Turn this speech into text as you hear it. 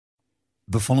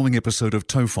The following episode of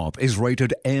TOEFOP is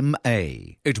rated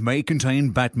MA. It may contain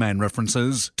Batman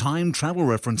references, time travel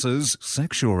references,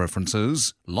 sexual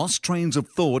references, lost trains of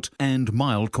thought, and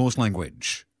mild coarse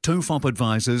language. TOEFOP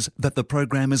advises that the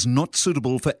program is not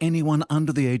suitable for anyone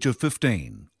under the age of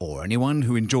 15 or anyone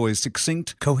who enjoys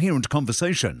succinct, coherent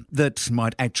conversation that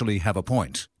might actually have a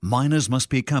point. Minors must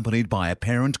be accompanied by a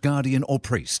parent, guardian, or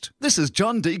priest. This is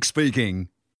John Deek speaking.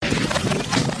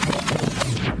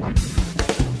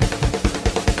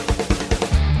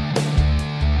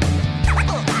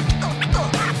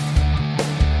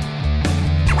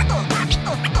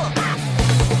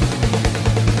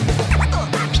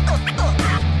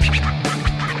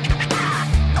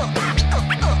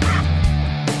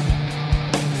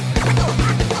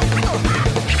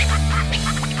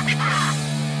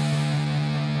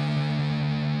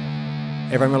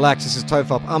 Everyone relax, this is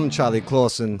TOEFOP. I'm Charlie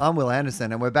Clausen. I'm Will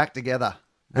Anderson, and we're back together.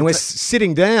 And we're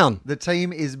sitting down. The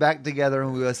team is back together,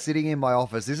 and we are sitting in my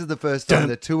office. This is the first time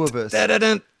the two of us...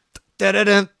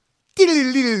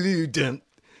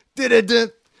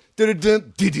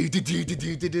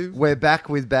 We're back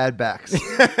with bad backs.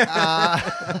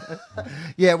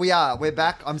 Yeah, we are. We're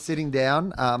back. I'm sitting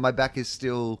down. My back is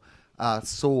still...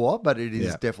 sore, but it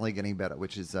is definitely getting better,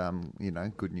 which is,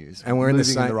 good news. And we're in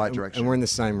moving in the right direction. And we're in the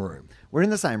same room. We're in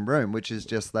the same room, which is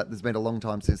just that there's been a long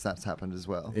time since that's happened as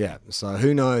well. Yeah, so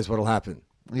who knows what'll happen.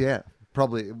 Yeah,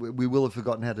 probably. We will have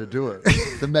forgotten how to do it.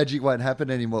 The magic won't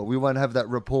happen anymore. We won't have that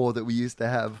rapport that we used to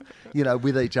have,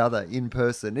 with each other in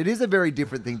person. It is a very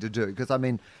different thing to do because,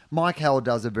 Mike Howell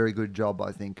does a very good job,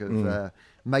 I think, of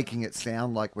making it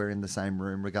sound like we're in the same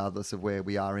room regardless of where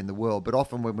we are in the world. But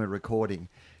often when we're recording...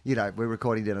 we're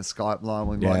recording down a Skype line.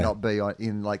 We might not be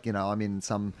in I'm in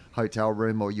some hotel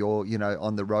room or you're,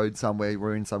 on the road somewhere.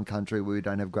 We're in some country where we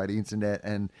don't have great internet.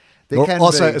 And there can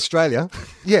also be... Australia.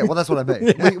 Yeah, well, that's what I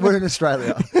mean. We're in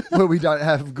Australia where we don't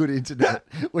have good internet.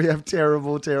 We have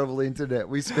terrible, terrible internet.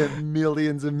 We spent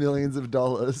millions and millions of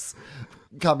dollars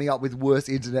coming up with worse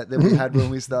internet than we had when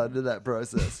we started that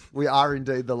process. We are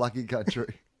indeed the lucky country.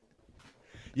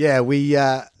 Yeah,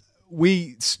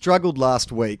 we struggled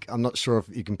last week. I'm not sure if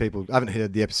I haven't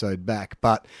heard the episode back,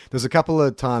 but there's a couple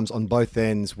of times on both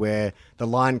ends where the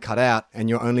line cut out and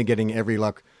you're only getting every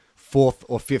fourth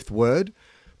or fifth word.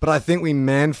 But I think we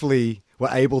manfully were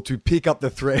able to pick up the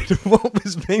thread of what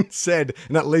was being said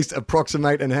and at least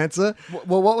approximate an answer.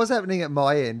 Well, what was happening at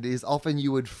my end is often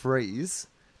you would freeze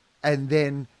and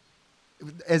then...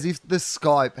 as if the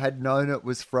Skype had known it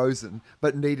was frozen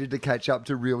but needed to catch up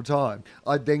to real time.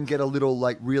 I'd then get a little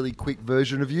really quick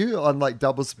version of you on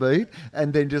double speed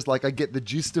and then just I get the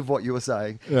gist of what you were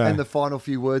saying and the final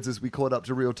few words as we caught up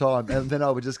to real time. And then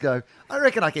I would just go, I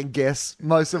reckon I can guess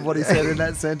most of what he said in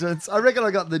that sentence. I reckon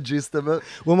I got the gist of it.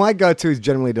 Well, my go-to is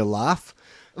generally to laugh.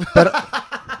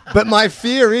 But my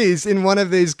fear is in one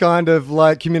of these kind of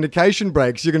communication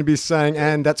breaks, you're going to be saying,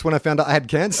 and that's when I found out I had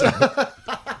cancer.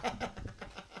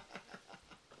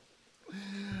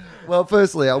 Well,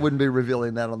 firstly, I wouldn't be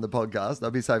revealing that on the podcast.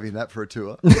 I'd be saving that for a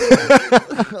tour.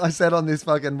 I sat on this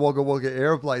fucking Wagga Wagga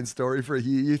airplane story for a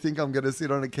year. You think I'm going to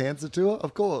sit on a cancer tour?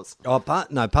 Of course. Oh,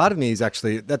 part of me is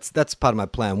actually, that's part of my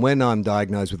plan. When I'm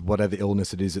diagnosed with whatever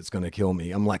illness it is that's going to kill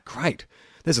me, I'm like, great.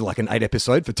 There's an 8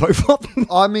 episode for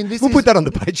TOEFOP. We'll put that on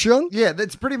the Patreon. Yeah,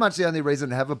 that's pretty much the only reason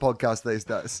to have a podcast these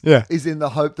days. Yeah. Is in the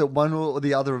hope that one or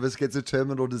the other of us gets a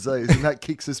terminal disease and that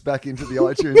kicks us back into the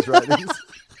iTunes ratings.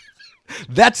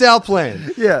 That's our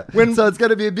plan. Yeah. So it's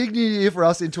going to be a big new year for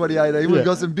us in 2018. Yeah. We've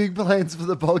got some big plans for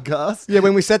the podcast. Yeah,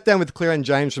 when we sat down with Claire and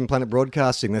James from Planet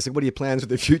Broadcasting, they said, what are your plans for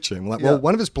the future? And we're like, well,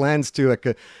 one of us plans to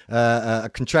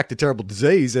contract a terrible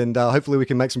disease and hopefully we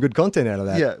can make some good content out of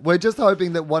that. Yeah, we're just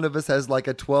hoping that one of us has a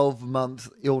 12-month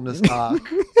illness arc.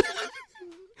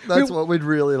 That's what we'd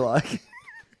really like.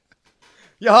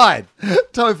 You hide.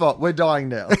 TOEFOP, we're dying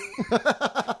now.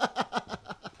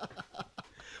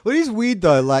 Well, it is weird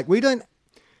though.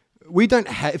 We don't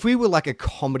have. If we were a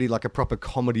comedy, a proper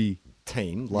comedy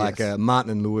team,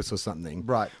 Martin and Lewis or something,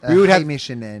 right? We would have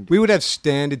Hamish and Andy. We would have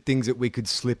standard things that we could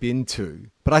slip into.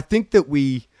 But I think that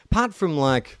apart from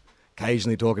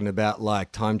occasionally talking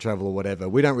about time travel or whatever,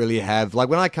 we don't really have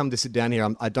when I come to sit down here,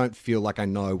 I don't feel like I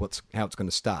know how it's going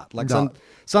to start.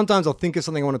 Sometimes I'll think of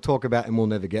something I want to talk about and we'll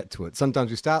never get to it.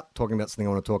 Sometimes we start talking about something I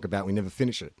want to talk about, and we never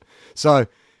finish it. So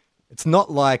it's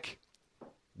not like.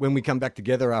 When we come back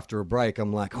together after a break,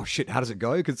 I'm like, oh shit, how does it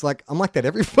go? Because I'm like that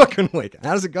every fucking week.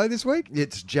 How does it go this week?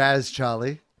 It's jazz,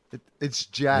 Charlie. It's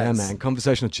jazz. Yeah, man,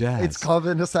 conversational jazz. It's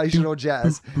conversational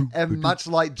jazz. And much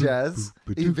like jazz,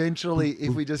 eventually,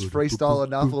 if we just freestyle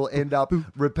enough, we'll end up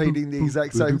repeating the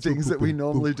exact same things that we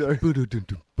normally do.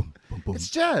 boom. It's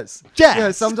jazz. Jazz.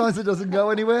 Yeah, sometimes it doesn't go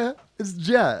anywhere. It's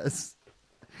jazz.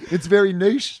 It's very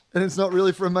niche and it's not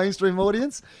really for a mainstream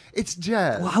audience. It's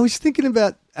jazz. Well, I was thinking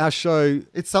about our show.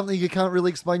 It's something you can't really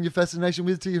explain your fascination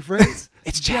with to your friends.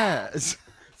 It's jazz.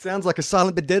 Sounds like a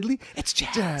silent but deadly. It's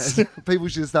jazz. Jazz. People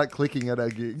should start clicking at our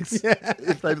gigs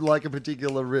if they like a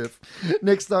particular riff.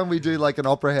 Next time we do like an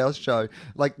opera house show,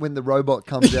 like when the robot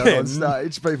comes out on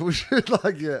stage, people should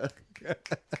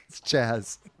it's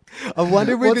jazz. I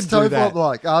wonder if we What's could do that. Tofop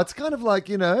like? Oh, it's kind of like,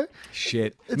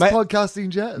 Shit. it's podcasting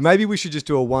jazz. Maybe we should just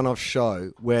do a one-off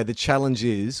show where the challenge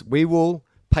is we will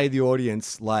pay the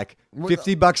audience like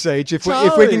 $50 each if we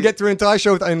Charlie. can get through an entire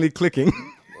show with only clicking.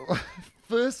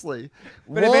 Firstly,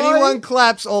 But if anyone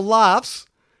claps or laughs,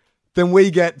 then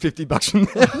we get $50 from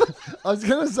them. I was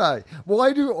going to say,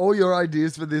 why do all your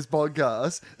ideas for this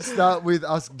podcast start with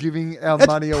us giving our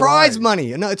money It's away? prize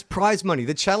money. No, it's prize money.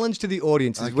 The challenge to the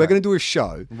audience is we're going to do a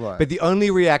show, Right. but the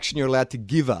only reaction you're allowed to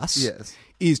give us Yes.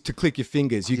 is to click your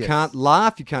fingers. You Yes. can't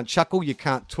laugh, you can't chuckle, you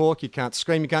can't talk, you can't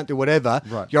scream, you can't do whatever.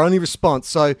 Right. Your only response.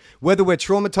 So whether we're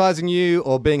traumatizing you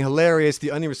or being hilarious,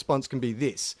 the only response can be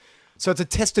this. So it's a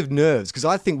test of nerves because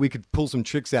I think we could pull some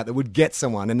tricks out that would get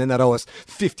someone and then they'd owe us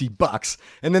 $50.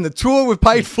 And then the tour we've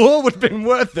paid for would have been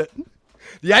worth it.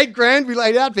 The $8,000 we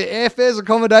laid out for airfares,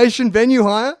 accommodation, venue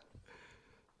hire,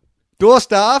 door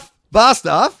staff, bar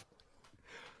staff.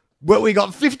 Well, we got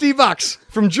 $50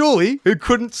 from Julie who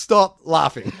couldn't stop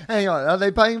laughing. Hang on, are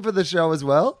they paying for the show as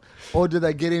well? Or do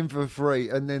they get in for free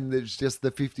and then there's just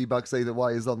the $50 either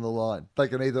way is on the line? They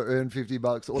can either earn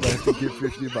 $50 or they have to give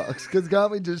 $50. Because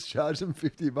can't we just charge them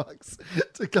 $50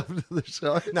 to come to the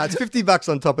show? No, it's $50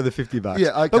 on top of the $50.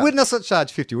 Yeah, okay. But we'll not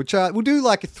charge 50. We'll do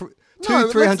like a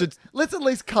No, 300. Let's at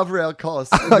least cover our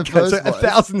costs in the Okay, first so a place.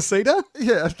 1,000-seater?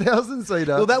 Yeah,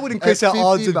 1,000-seater. Well, that would increase at our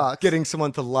odds of $50. getting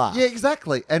someone to laugh. Yeah,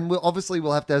 exactly. And we'll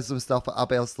have to have some stuff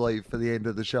up our sleeve for the end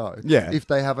of the show. Yeah. If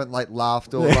they haven't like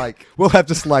laughed or Yeah. like We'll have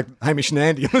just like Hamish and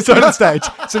Andy on the side of the stage.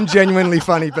 Some genuinely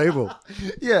funny people.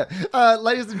 yeah.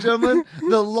 Ladies and gentlemen,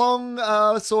 the long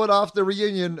sought after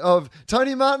reunion of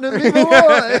Tony Martin and Viva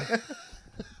Roy.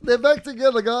 They're back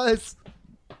together, guys.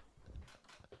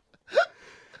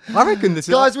 I reckon this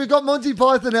is... Guys, we've got Monty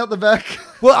Python out the back.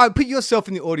 Well, I put yourself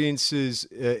in the audience's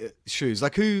shoes.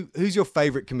 Like, who's your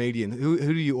favourite comedian? Who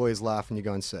do you always laugh when you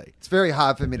go and see? It's very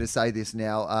hard for me to say this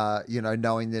now,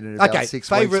 knowing that in about Okay, 6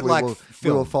 favourite, weeks like, we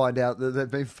will film. find out that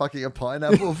they've been fucking a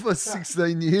pineapple for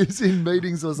 16 years in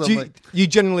meetings or something. You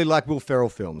generally like Will Ferrell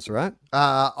films, right?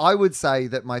 I would say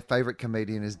that my favourite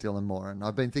comedian is Dylan Moran.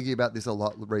 I've been thinking about this a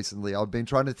lot recently. I've been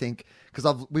trying to think,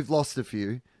 because we've lost a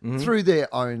few through their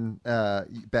own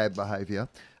bad behaviour.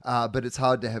 But it's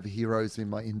hard to have heroes in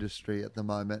my industry at the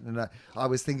moment. And I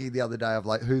was thinking the other day of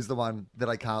like, who's the one that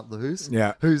I can't lose?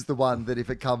 Yeah. Who's the one that if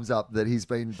it comes up that he's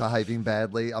been behaving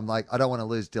badly, I'm like, I don't want to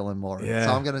lose Dylan Moran. Yeah.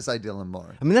 So I'm going to say Dylan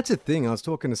Moran. I mean, that's the thing. I was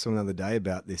talking to someone the other day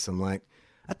about this. I'm like,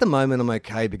 at the moment, I'm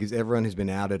okay because everyone who's been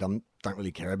outed, I don't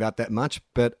really care about that much.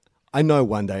 But I know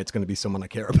one day it's going to be someone I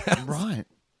care about. Right.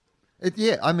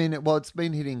 It's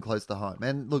been hitting close to home.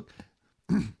 And look,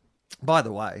 by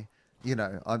the way,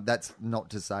 that's not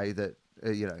to say that,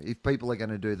 if people are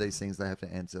going to do these things, they have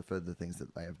to answer for the things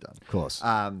that they have done. Of course.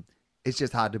 It's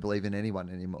just hard to believe in anyone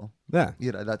anymore. Yeah.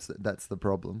 That's the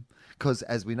problem. Because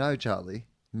as we know, Charlie,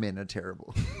 men are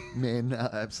terrible. Men are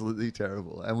absolutely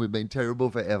terrible. And we've been terrible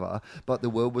forever. But the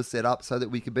world was set up so that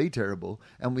we could be terrible.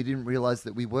 And we didn't realize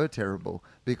that we were terrible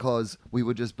because we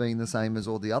were just being the same as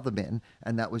all the other men.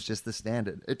 And that was just the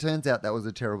standard. It turns out that was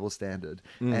a terrible standard.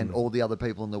 And all the other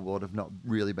people in the world have not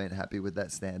really been happy with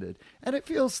that standard. And it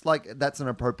feels like that's an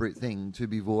appropriate thing to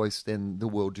be voiced and the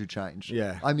world to change.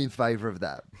 Yeah. I'm in favor of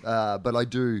that. But I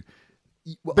do...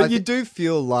 But you do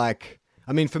feel like,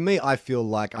 I mean, for me, I feel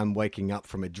like I'm waking up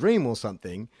from a dream or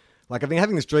something. Like I've been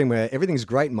having this dream where everything's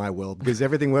great in my world because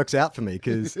everything works out for me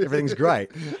because everything's great.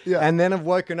 Yeah. And then I've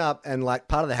woken up and like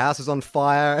part of the house is on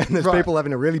fire and there's Right. people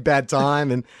having a really bad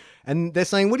time and they're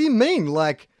saying, what do you mean?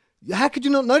 Like, how could you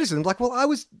not notice it? I'm like, well, I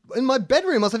was in my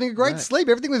bedroom. I was having a great sleep.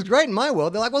 Everything was great in my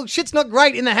world. They're like, well, shit's not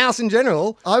great in the house in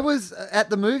general. I was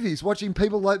at the movies watching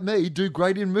people like me do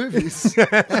great in movies.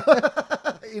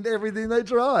 In everything they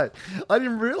tried. I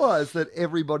didn't realize that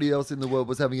everybody else in the world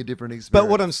was having a different experience. But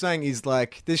what I'm saying is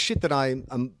like, there's shit that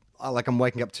I'm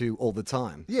waking up to all the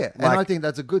time. Yeah, and Like- I think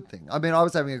that's a good thing. I mean, I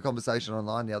was having a conversation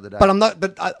online the other day. But I'm not.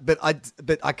 But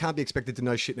I can't be expected to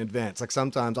know shit in advance. Like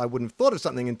sometimes I wouldn't have thought of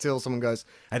something until someone goes,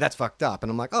 "Hey, that's fucked up," and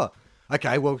I'm like, "Oh,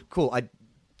 okay, well, cool."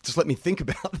 Just let me think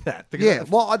about that. Because Yeah,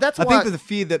 well, that's I why- think that the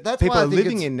fear that that's people why I are think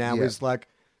living it's- in now yeah. is like,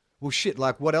 well, shit.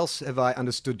 Like, what else have I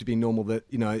understood to be normal that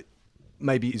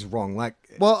maybe is wrong? Like,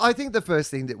 Well, I think the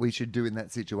first thing that we should do in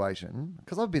that situation,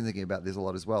 because I've been thinking about this a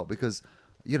lot as well, because,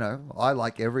 I,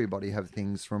 like everybody, have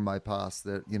things from my past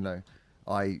that,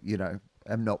 I,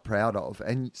 am not proud of.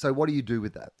 And so what do you do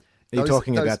with that? are you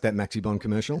talking about that Maxi Bond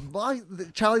commercial?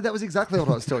 Charlie, that was exactly what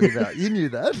I was talking about. You knew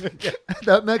that.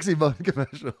 That Maxi Bond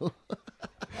commercial.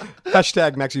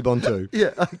 Hashtag Maxi Bond 2.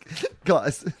 Yeah,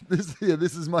 guys, this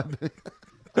is my thing.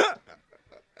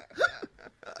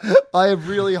 I have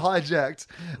really hijacked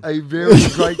a very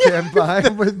great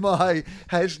campaign with my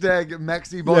hashtag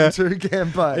Maxi Bond 2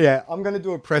 campaign. Yeah, I'm going to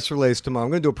do a press release tomorrow.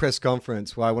 I'm going to do a press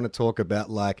conference where I want to talk about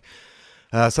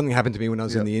something happened to me when I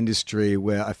was in the industry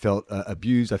where I felt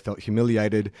abused, I felt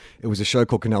humiliated. It was a show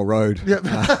called Canal Road. Yep.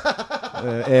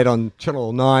 Aired on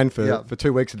Channel 9 for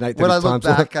 2 weeks at 8:30 When I look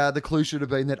time. back, the clue should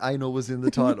have been that anal was in the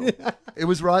title. It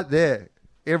was right there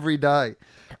every day.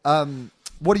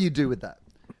 What do you do with that?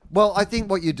 Well, I think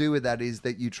what you do with that is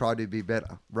that you try to be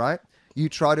better, right? You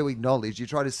try to acknowledge, you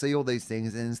try to see all these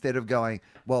things, and instead of going,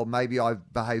 well, maybe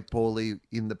I've behaved poorly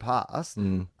in the past,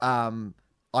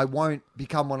 I won't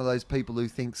become one of those people who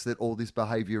thinks that all this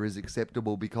behavior is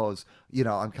acceptable because,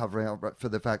 I'm covering up for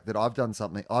the fact that I've done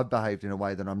something, I've behaved in a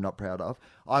way that I'm not proud of.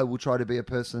 I will try to be a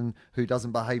person who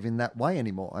doesn't behave in that way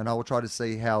anymore. And I will try to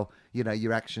see how,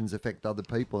 your actions affect other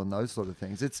people and those sort of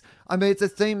things. It's a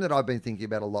theme that I've been thinking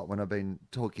about a lot when I've been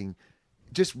talking,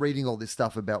 just reading all this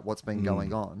stuff about what's been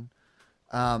going on.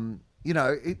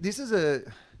 This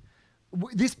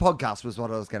podcast was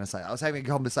what I was going to say. I was having a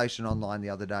conversation online the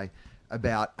other day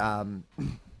about, and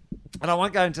I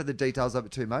won't go into the details of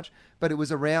it too much, but it was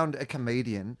around a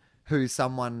comedian who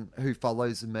someone who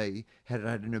follows me had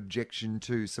an objection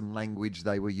to some language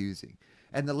they were using.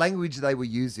 And the language they were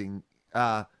using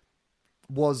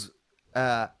was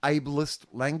ableist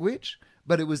language,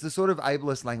 but it was the sort of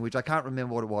ableist language, I can't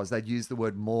remember what it was. They'd use the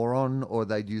word moron or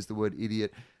they'd use the word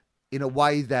idiot in a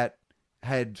way that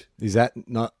had... Is that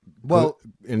not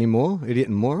anymore? Idiot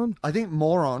and moron? I think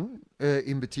moron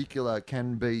in particular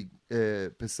can be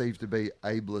perceived to be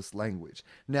ableist language.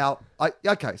 Now,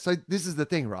 so this is the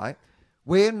thing, right?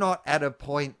 We're not at a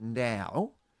point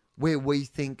now where we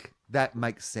think that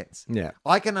makes sense. Yeah.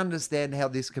 I can understand how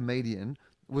this comedian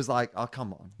was like, oh,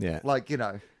 come on. Yeah.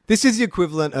 This is the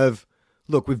equivalent of,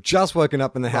 look, we've just woken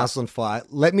up and the house on fire.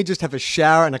 Let me just have a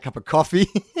shower and a cup of coffee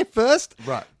first.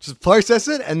 Right. Just process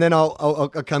it, and then I'll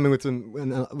come in with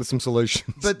some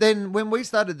solutions. But then when we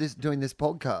started doing this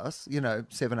podcast,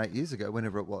 7-8 years ago,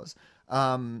 whenever it was,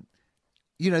 there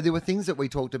were things that we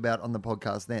talked about on the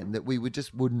podcast then that we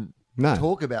wouldn't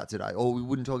talk about today, or we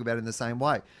wouldn't talk about in the same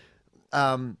way.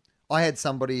 I had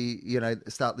somebody,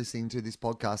 start listening to this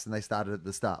podcast and they started at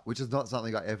the start, which is not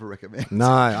something I ever recommend. No,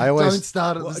 I always... Don't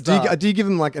start at the start. Do you give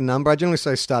them like a number? I generally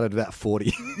say start at about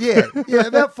 40. Yeah,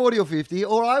 about 40 or 50.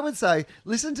 Or I would say,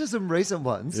 listen to some recent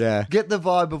ones. Yeah. Get the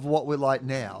vibe of what we're like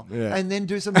now. Yeah. And then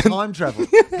do some time travel.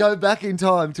 Go back in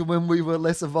time to when we were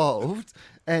less evolved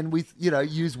and we,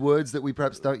 use words that we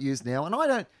perhaps don't use now. And I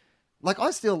don't...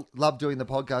 I still love doing the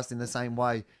podcast in the same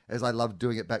way as I loved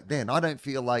doing it back then. I don't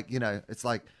feel like, it's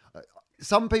like...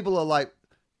 Some people are like,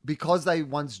 because they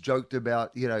once joked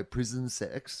about, prison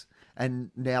sex,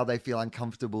 and now they feel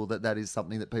uncomfortable that is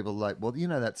something that people are like, well,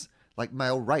 that's like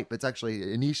male rape. It's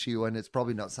actually an issue, and it's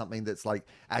probably not something that's like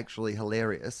actually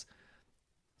hilarious.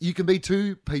 You can be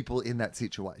two people in that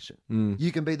situation.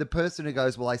 You can be the person who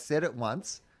goes, well, I said it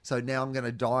once, so now I'm going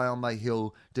to die on my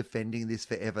hill defending this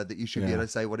forever, that you should be able to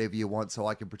say whatever you want so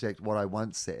I can protect what I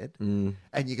once said. And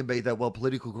you can be that, well,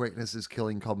 political correctness is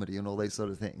killing comedy and all these sort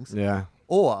of things. Yeah.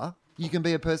 Or you can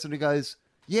be a person who goes,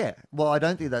 yeah, well, I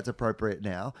don't think that's appropriate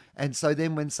now. And so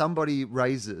then when somebody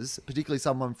raises, particularly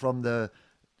someone from the...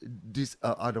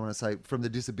 from the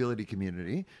disability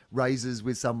community, raises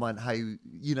with someone, hey,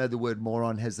 the word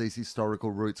moron has these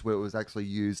historical roots where it was actually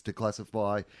used to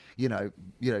classify,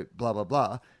 blah, blah,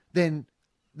 blah, then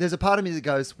there's a part of me that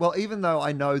goes, well, even though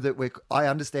I know that I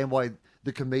understand why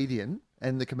the comedian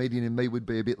and the comedian in me would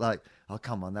be a bit like, oh,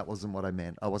 come on, that wasn't what I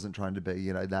meant. I wasn't trying to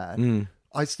be, that.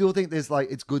 I still think there's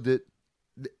it's good that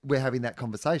we're having that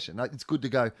conversation. It's good to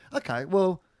go, okay,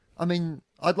 well, I mean,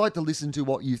 I'd like to listen to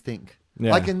what you think.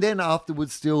 Yeah. I can then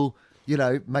afterwards still,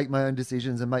 make my own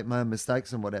decisions and make my own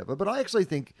mistakes and whatever. But I actually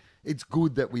think it's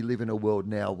good that we live in a world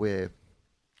now where,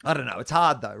 I don't know, it's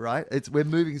hard though, right? We're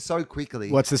moving so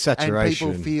quickly. What's the saturation?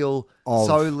 And people feel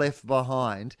so left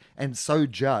behind and so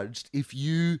judged. If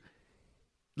you,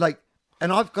 and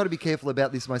I've got to be careful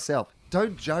about this myself.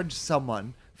 Don't judge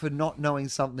someone for not knowing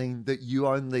something that you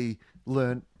only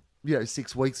learned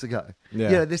 6 weeks ago.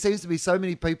 Yeah. There seems to be so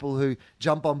many people who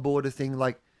jump on board a thing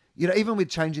like, even with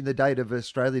changing the date of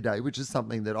Australia Day, which is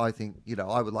something that I think,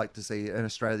 I would like to see an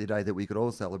Australia Day that we could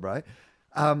all celebrate.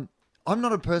 I'm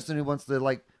not a person who wants to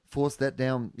like force that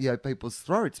down, people's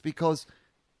throats, because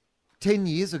 10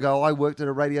 years ago, I worked at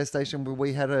a radio station where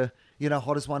we had a,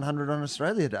 hottest 100 on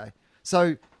Australia Day.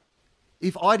 So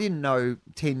if I didn't know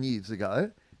 10 years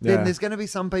ago, then there's going to be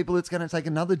some people it's going to take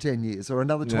another 10 years or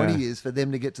another 20 years for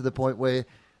them to get to the point where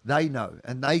they know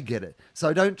and they get it.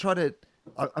 So don't try to...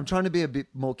 I'm trying to be a bit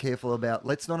more careful about,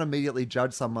 let's not immediately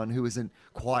judge someone who isn't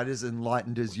quite as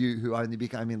enlightened as you, who only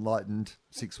became enlightened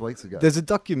 6 weeks ago. There's a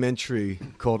documentary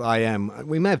called I Am.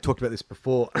 We may have talked about this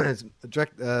before. It's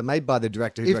made by the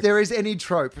director. If there is any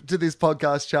trope to this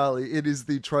podcast, Charlie, it is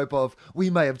the trope of,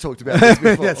 we may have talked about this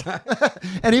before. Yes.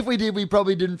 And if we did, we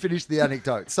probably didn't finish the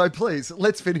anecdote. So please,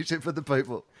 let's finish it for the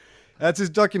people. It's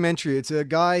his documentary. It's a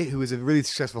guy who was a really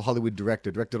successful Hollywood director,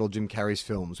 directed all Jim Carrey's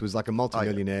films, was like a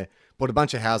multimillionaire, bought a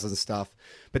bunch of houses and stuff,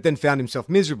 but then found himself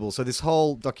miserable. So this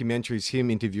whole documentary is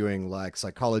him interviewing like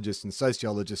psychologists and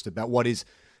sociologists about what is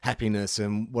happiness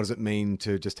and what does it mean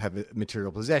to just have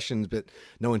material possessions, but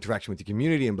no interaction with the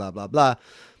community and blah, blah, blah.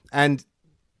 And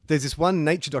there's this one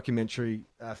nature documentary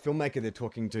filmmaker they're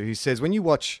talking to who says when you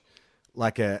watch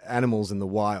like animals in the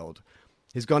wild,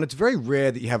 he's gone, it's very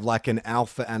rare that you have like an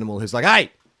alpha animal who's like,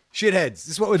 hey, shitheads, this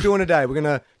is what we're doing today. We're going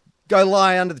to go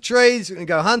lie under the trees, we're going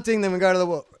to go hunting, then we go to the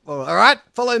water. All right,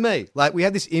 follow me. Like we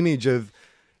have this image of,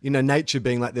 nature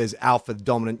being like there's alpha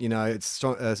dominant, it's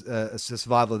strong,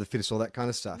 survival of the fittest, all that kind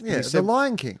of stuff. Yeah, the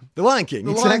Lion King. The Lion King,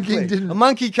 the exactly. Lion King didn't... A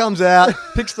monkey comes out,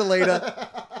 picks the leader,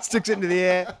 sticks it into the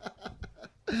air.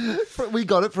 We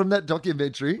got it from that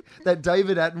documentary, that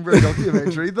David Attenborough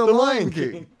documentary, The Lion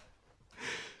King.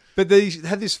 But they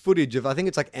have this footage of, I think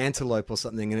it's like antelope or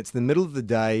something, and it's the middle of the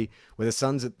day where the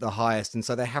sun's at the highest, and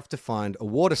so they have to find a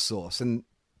water source. And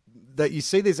that you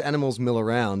see these animals mill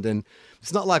around, and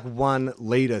it's not like one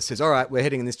leader says, all right, we're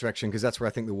heading in this direction because that's where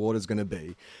I think the water's going to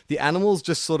be. The animals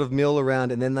just sort of mill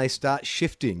around, and then they start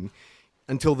shifting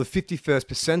until the 51st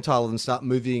percentile of them start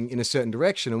moving in a certain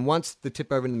direction. And once they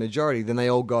tip over in the majority, then they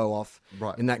all go off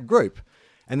in that group.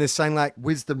 And they're saying like...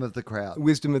 Wisdom of the crowd.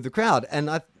 Wisdom of the crowd. And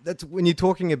that's when you're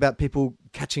talking about people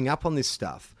catching up on this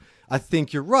stuff, I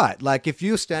think you're right. Like if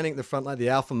you're standing at the front like the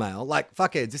alpha male, like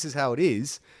fuckheads, this is how it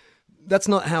is. That's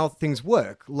not how things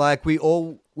work. Like we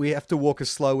have to walk as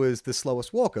slow as the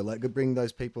slowest walker, like to bring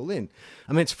those people in.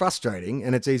 I mean, it's frustrating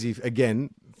and it's easy,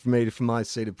 again, for me, from my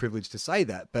seat of privilege to say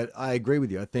that, but I agree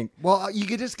with you. I think... Well, you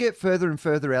could just get further and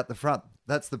further out the front.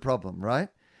 That's the problem, right?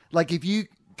 Like if you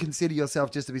consider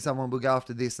yourself just to be someone, we'll go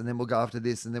after this and then we'll go after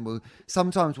this and then we'll...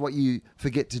 Sometimes what you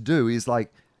forget to do is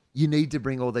like, you need to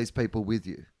bring all these people with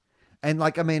you. And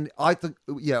like, I mean, I think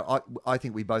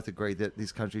we both agree that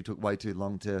this country took way too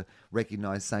long to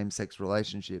recognize same-sex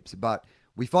relationships, but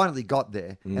we finally got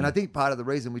there. And I think part of the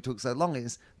reason we took so long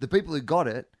is the people who got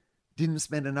it didn't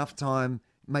spend enough time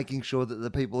making sure that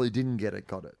the people who didn't get it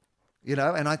got it.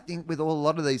 And I think with a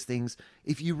lot of these things,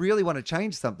 if you really want to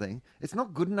change something, it's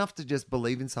not good enough to just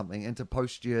believe in something and to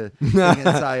post your thing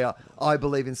and say, I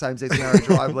believe in same-sex marriage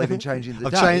or I believe in changing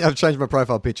the day. I've changed my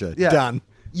profile picture. Yeah. Done.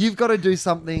 You've got to do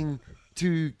something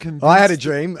to convince... I had a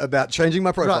dream about changing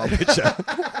my profile picture.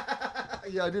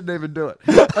 Yeah, I didn't even do it.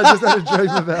 I just had a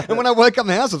dream about it. And when I woke up,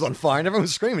 my house was on fire and everyone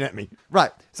was screaming at me.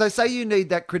 Right. So say you need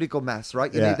that critical mass,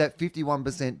 right? You need that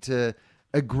 51% to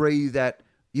agree that,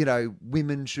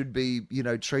 women should be,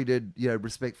 treated,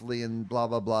 respectfully and blah,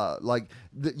 blah, blah. Like,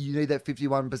 you need that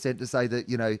 51% to say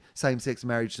that, same-sex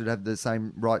marriage should have the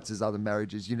same rights as other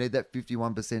marriages. You need that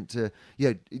 51% to,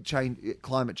 change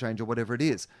climate change or whatever it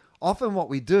is. Often what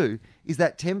we do is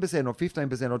that 10% or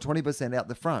 15% or 20% out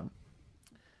the front,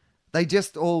 they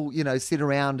just all, sit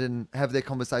around and have their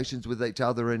conversations with each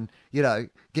other and,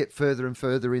 get further and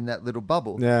further in that little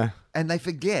bubble. Yeah. And they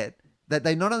forget that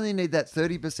they not only need that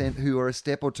 30% who are a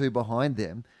step or two behind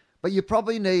them, but you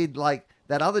probably need like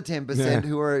that other 10%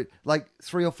 who are like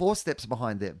 3 or 4 steps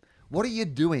behind them. What are you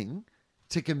doing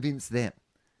to convince them?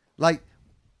 Like,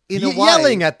 in a way...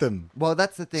 Yelling at them. Well,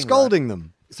 that's the thing. Scolding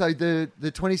them. So the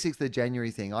 26th of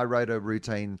January thing, I wrote a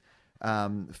routine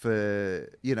for,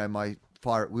 my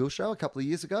Fire at Wheel show a couple of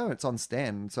years ago. It's on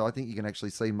Stan, so I think you can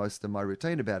actually see most of my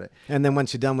routine about it. And then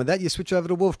once you're done with that, you switch over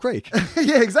to Wolf Creek.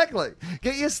 Yeah, exactly.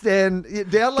 Get your Stan,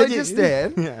 download your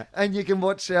Stan, and you can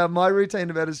watch my routine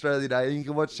about Australia Day, and you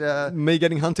can watch... me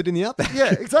getting hunted in the outback.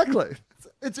 Yeah, exactly.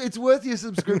 It's worth your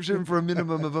subscription for a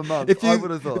minimum of a month, I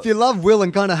would have thought. If you love Will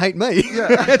and kind of hate me,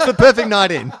 it's the perfect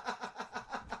night in.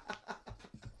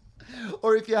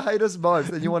 Or if you hate us both,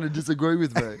 then you want to disagree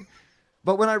with me.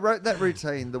 But when I wrote that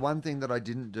routine, the one thing that I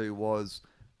didn't do was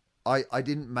I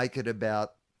didn't make it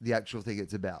about the actual thing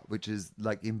it's about, which is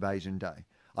like Invasion Day.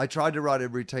 I tried to write a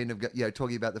routine of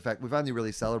talking about the fact we've only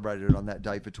really celebrated it on that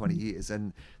day for 20 years,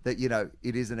 and that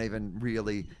it isn't even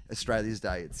really Australia's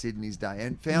day; it's Sydney's day,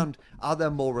 and found other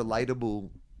more relatable.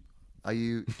 Are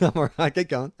you? I'm all right. Get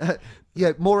going.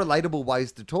 More relatable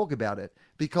ways to talk about it,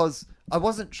 because I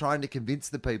wasn't trying to convince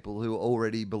the people who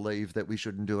already believe that we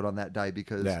shouldn't do it on that day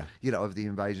because of the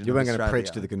invasion. You weren't going to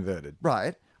preach to the converted,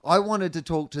 right? I wanted to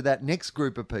talk to that next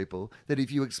group of people that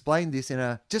if you explain this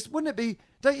wouldn't it be,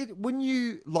 wouldn't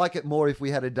you like it more if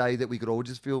we had a day that we could all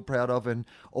just feel proud of and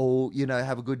all,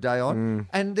 have a good day on?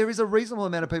 And there is a reasonable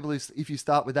amount of people who, if you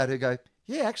start with that, who go,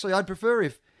 yeah, actually, I'd prefer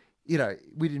if,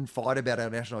 we didn't fight about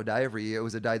our national day every year. It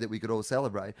was a day that we could all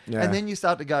celebrate. Yeah. And then you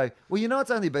start to go, well,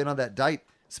 it's only been on that date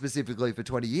specifically for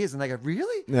 20 years. And they go,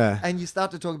 really? Yeah. And you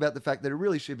start to talk about the fact that it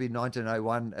really should be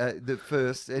 1901, the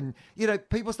first. And,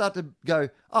 people start to go,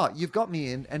 oh, you've got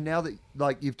me in. And now that,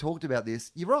 you've talked about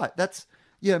this, you're right. That's,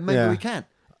 maybe we can.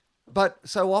 But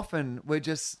so often we're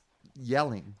just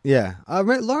yelling. Yeah. I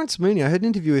remember Lawrence Mooney, I heard an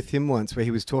interview with him once where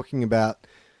he was talking about,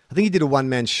 I think he did a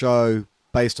one-man show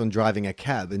based on driving a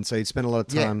cab, and so he'd spent a lot of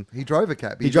time. Yeah, he drove a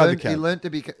cab. He learned to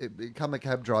become a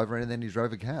cab driver, and then he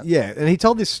drove a cab. Yeah, and he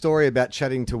told this story about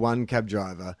chatting to one cab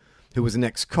driver who was an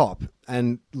ex-cop,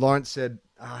 and Lawrence said,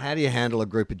 how do you handle a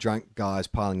group of drunk guys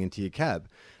piling into your cab?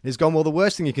 And he's gone, well, the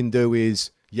worst thing you can do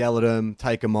is yell at them,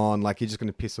 take them on, like you're just going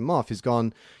to piss them off. He's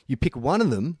gone, you pick one of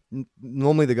them,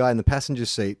 normally the guy in the passenger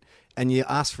seat, and you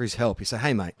ask for his help. You say,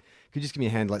 hey, mate, could you just give me a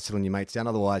hand, like settling your mates down?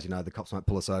 Otherwise, the cops might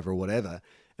pull us over or whatever.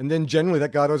 And then generally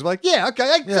that guy was like, yeah,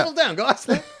 okay, hey, settle down, guys.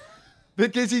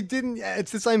 Because he didn't,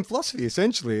 it's the same philosophy,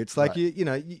 essentially. It's like, right. you're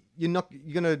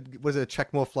going to, was it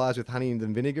attract more flies with honey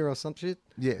than vinegar or some shit?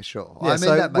 Yeah, sure. Yeah,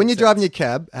 so when you're driving your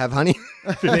cab, have honey,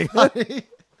 vinegar.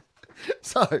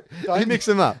 So don't mix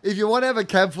them up. If you want to have a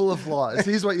cab full of flies,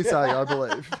 here's what you're saying, I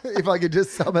believe. If I could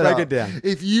just sum it Break up. it down.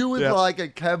 If you would like a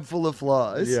cab full of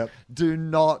flies, do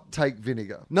not take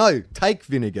vinegar. No, take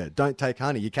vinegar. Don't take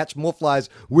honey. You catch more flies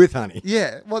with honey.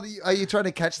 Yeah. Well, are you trying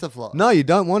to catch the flies? No, you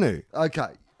don't want to.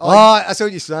 Okay. I see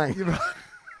what you're saying. You're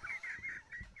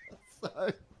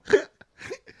right.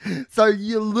 So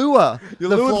you lure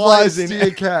the flies into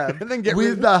your cab and then get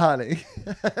with the honey.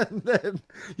 And then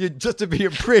just to be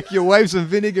a prick, you wave some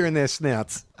vinegar in their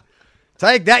snouts.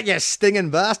 Take that, you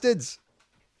stinging bastards.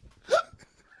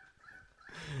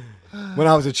 When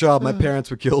I was a child, my parents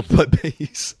were killed by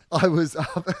bees.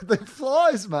 They're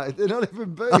flies, mate. They're not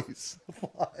even bees.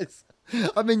 Flies.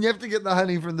 I mean, you have to get the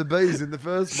honey from the bees in the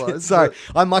first place. Sorry,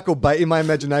 I Michael Bait in my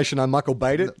imagination. I Michael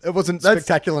Bait it. It wasn't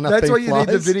spectacular enough. That's what you flies.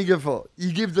 need the vinegar for.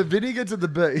 You give the vinegar to the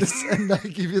bees, and they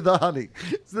give you the honey.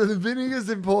 So the vinegar's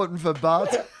important for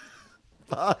barter.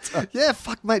 Yeah,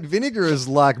 fuck, mate. Vinegar is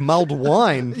like mulled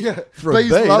wine for a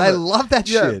bees bee. love They it. love that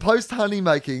Yeah, shit. post honey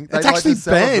making. It's actually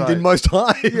banned in most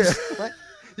hives. Yeah.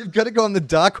 You've got to go on the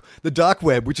dark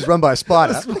web, which is run by a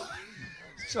spider.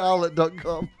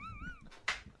 Charlotte.com.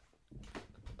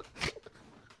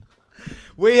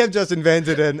 We have just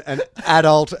invented an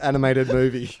adult animated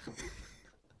movie.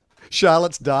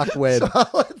 Charlotte's Dark Web.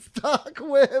 Charlotte's Dark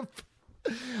Web.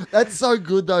 That's so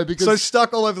good, though, because... So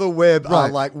stuck all over the web are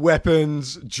like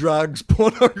weapons, drugs,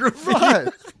 pornography. Right.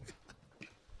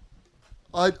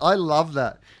 I love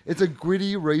that. It's a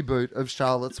gritty reboot of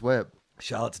Charlotte's Web.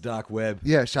 Charlotte's Dark Web.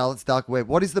 Yeah, Charlotte's Dark Web.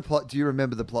 What is the plot? Do you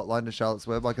remember the plot line to Charlotte's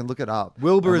Web? I can look it up.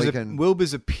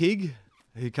 Wilbur's a pig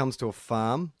who comes to a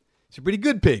farm. He's a pretty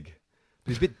good pig.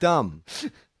 He's a bit dumb.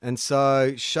 And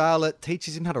so Charlotte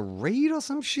teaches him how to read or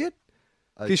some shit.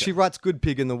 Because she writes good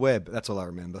pig in the web. That's all I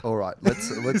remember. All right. Let's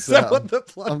Is that what the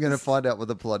plot I'm going to is? find out what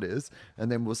the plot is,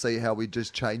 and then we'll see how we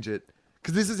just change it.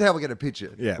 Because this is how we're going to pitch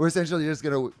it. Yeah. We're essentially just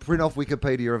going to print off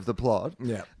Wikipedia of the plot.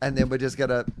 Yeah. And then we're just going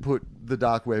to put the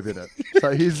dark web in it.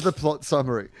 So here's the plot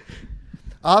summary.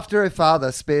 After a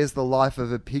father spares the life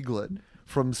of a piglet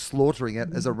from slaughtering it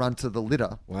as a run to the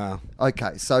litter. Wow.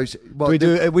 Okay, so... Are we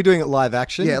doing it live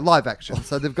action? Yeah, live action.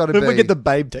 So they've got to Did be... we get the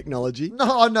Babe technology?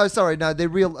 No, sorry. No, they're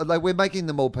real. Like, we're making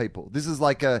them all people. This is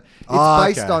like a...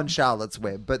 It's based on Charlotte's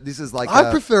Web, but this is like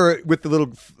I prefer it with the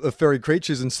little furry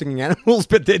creatures and singing animals,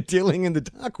 but they're dealing in the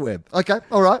dark web. Okay,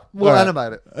 all right. We'll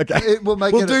animate it. Okay.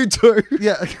 We'll do two.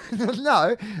 Yeah.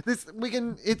 No, we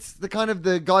can... It's the kind of...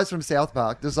 The guys from South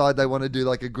Park decide they want to do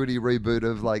like a gritty reboot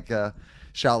of like...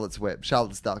 Charlotte's Web,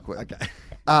 Charlotte's Dark Web. Okay.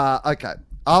 Okay.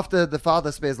 After the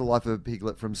father spares the life of a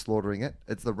piglet from slaughtering it,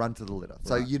 it's the run to the litter.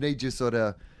 So you need your sort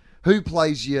of... Who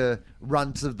plays your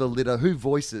run to the litter? Who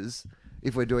voices,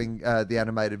 if we're doing the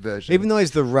animated version? Even though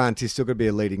he's the runt, he's still got to be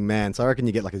a leading man. So I reckon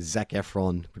you get like a Zac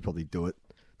Efron would probably do it.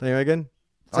 Don't you reckon?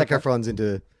 Zac Efron's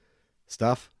into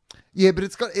stuff. Yeah, but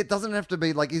it doesn't have to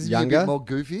be like, isn't he a Younger? bit more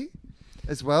goofy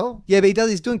as well? Yeah, but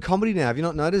he's doing comedy now. Have you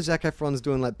not noticed? Zac Efron's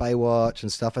doing like Baywatch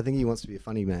and stuff. I think he wants to be a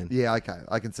funny man. Yeah, okay,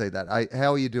 I can see that.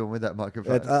 How are you doing with that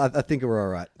microphone? I think we're all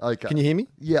right. Okay. Can you hear me?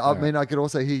 Yeah, I mean, I could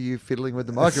also hear you fiddling with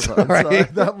the microphone. Sorry.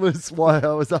 So that was why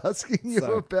I was asking you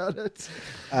Sorry. about it.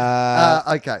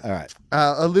 Okay. All right.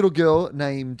 A little girl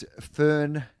named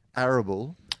Fern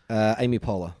Arable Amy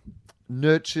Poehler.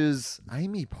 nurtures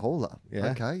Amy Poehler. Yeah.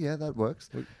 Okay, yeah, that works.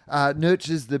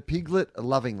 Nurtures the piglet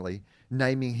lovingly,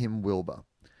 naming him Wilbur.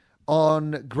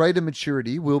 On greater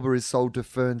maturity, Wilbur is sold to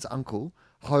Fern's uncle,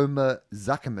 Homer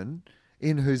Zuckerman,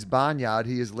 in whose barnyard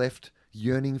he is left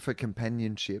yearning for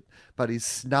companionship, but is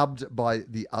snubbed by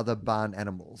the other barn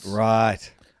animals.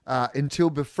 Right. Until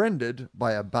befriended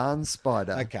by a barn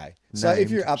spider. Okay. So if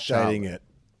you're named updating Charlotte. it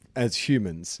as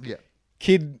humans, Yeah.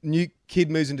 new kid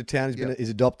moves into town. Is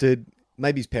adopted.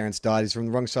 Maybe his parents died. He's from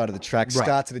the wrong side of the track. Right.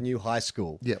 Starts at a new high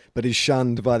school. Yep. But is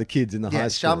shunned by the kids in the high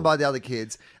school. Shunned by the other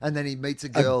kids, and then he meets a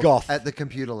girl goth. at the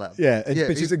computer lab. Yeah.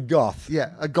 But she's a goth.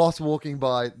 Yeah, a goth walking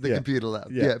by the Yeah. computer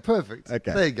lab. Yeah. Yeah, perfect.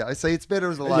 Okay. There you go. See, it's better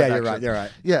as a live Yeah, action. you're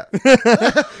right. Yeah.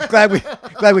 glad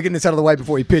we're getting this out of the way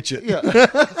before you pitch it. Yeah.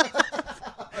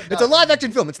 It's a live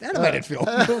action film. It's an animated film.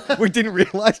 We didn't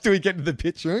realize till we get to the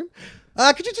pitch room.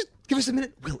 Could you just give us a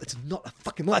minute? Will, it's not a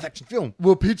fucking live action film.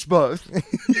 We'll pitch both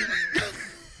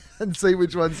and see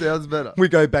which one sounds better. We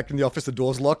go back in the office. The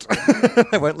door's locked.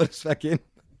 They won't let us back in.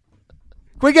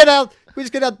 Can we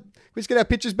just get our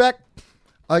pictures back?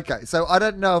 Okay, so I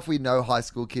don't know if we know high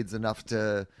school kids enough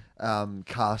to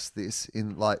cast this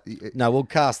in like. No, we'll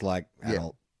cast like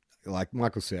adult, like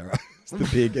Michael Cera, the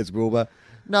pig as Wilbur.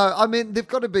 No, I mean they've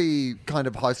got to be kind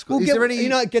of high school. Is there any?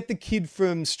 Get the kid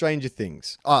from Stranger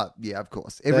Things. Oh, yeah, of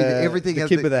course. Everything the has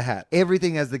kid with a hat.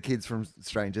 Everything has the kids from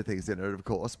Stranger Things in it, of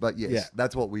course. But yes, Yeah.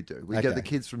 that's what we do. We Okay. get the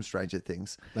kids from Stranger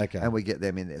Things, Okay. and we get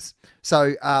them in this.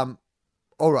 So,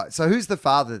 all right. So who's the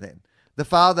father then? The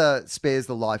father spares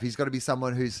the life. He's got to be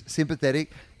someone who's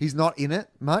sympathetic. He's not in it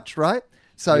much, right?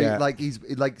 So, Yeah.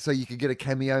 so you could get a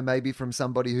cameo maybe from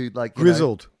somebody who you know-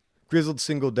 grizzled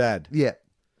single dad, yeah.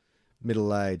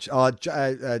 middle age. Oh,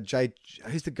 Jay,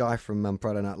 who's the guy from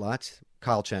Friday Night Lights?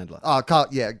 Kyle Chandler. Oh, Carl,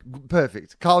 yeah,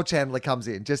 perfect. Kyle Chandler comes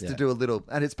in just to Yeah. do a little,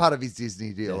 and it's part of his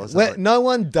Disney deal or Where something. no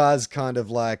one does kind of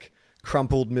like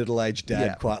crumpled middle-aged dad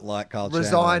Yeah. quite like Kyle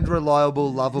Resigned, Chandler.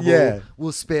 reliable, lovable. Yeah.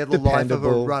 Will spare the life of a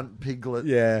Dependable. runt piglet.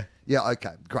 Yeah. Yeah.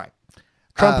 Okay. Great.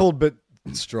 Crumpled but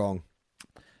strong.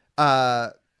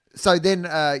 So then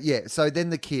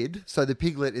the kid. So the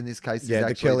piglet in this case is Yeah, the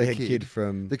actually curly-haired kid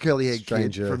from the curly-haired kid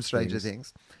Stranger from Stranger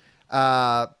Things.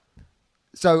 Things.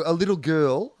 So a little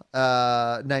girl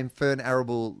named Fern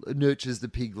Arable nurtures the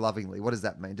pig lovingly. What does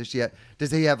that mean? Does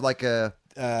he have like a?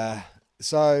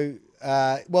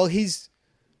 Well, his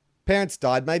parents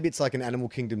died. Maybe it's like an Animal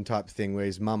Kingdom type thing where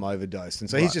his mum overdosed. And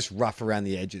so he's Right. just rough around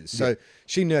the edges. So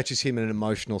she nurtures him in an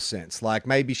emotional sense. Like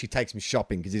maybe she takes him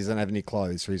shopping because he doesn't have any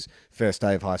clothes for his first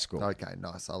day of high school. Okay,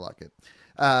 nice. I like it.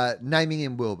 Naming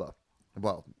him Wilbur.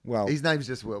 Well, his name's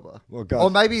just Wilbur. Well, God. Or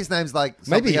maybe his name's like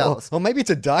something Maybe, else. or maybe it's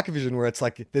a dark vision where it's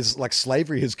like there's like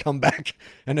slavery has come back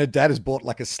and her dad has bought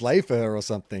like a slave for her or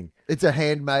something. It's a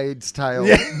Handmaid's Tale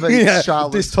Yeah. meets Yeah.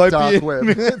 Charlotte's Dystopian. Dark Web.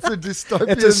 It's a dystopian.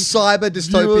 It's a cyber view of the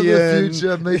dystopian.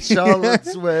 future meets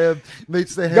Charlotte's Web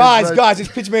meets the Guys, this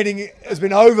pitch meeting has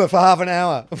been over for half an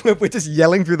hour. We're just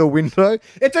yelling through the window.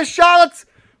 It's Charlotte's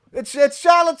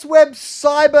Web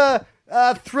cyber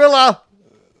thriller.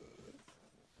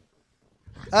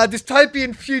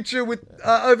 Dystopian future with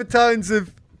overtones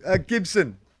of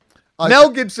Gibson. Mel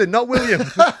Gibson, not William.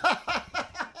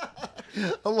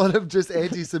 A lot of just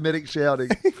anti-Semitic shouting.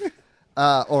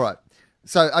 All right.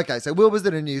 So Wilbur's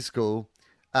at a new school.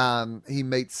 He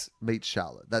meets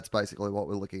Charlotte. That's basically what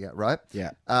we're looking at, right?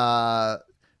 Yeah.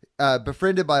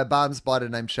 Befriended by a barn spider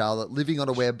named Charlotte, living on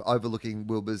a web overlooking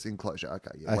Wilbur's enclosure. Okay,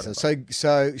 yeah, whatever.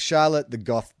 So Charlotte, the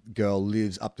goth girl,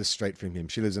 lives up the street from him.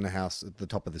 She lives in a house at the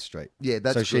top of the street. Yeah,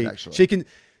 that's so good, actually. She can.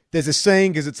 There's a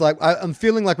scene because it's like I'm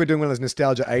feeling like we're doing one of those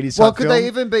nostalgia 80s. Well, type could film. they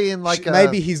even be in like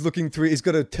maybe he's looking through. He's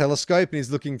got a telescope and he's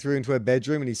looking through into her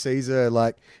bedroom and he sees her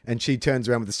like, and she turns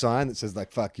around with a sign that says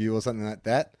like "fuck you" or something like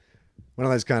that. One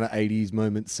of those kind of 80s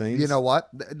moment scenes. You know what?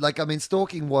 Like, I mean,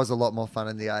 stalking was a lot more fun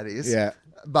in the 80s. Yeah.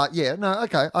 But yeah, no,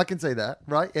 okay, I can see that,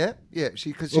 right? Yeah, yeah.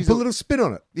 We'll put a little spin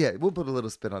on it. Yeah, we'll put a little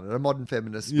spin on it, a modern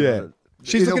feminist spin Yeah. on it.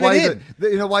 She's in looking a way at him.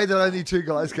 in a way that only two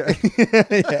guys can.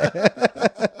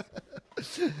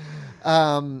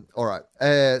 All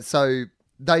right. So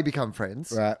they become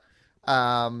friends. Right.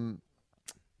 Upon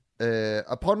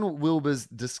Wilbur's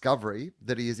discovery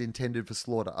that he is intended for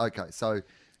slaughter. Okay, so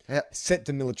Sent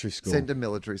to military school. sent to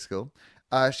military school.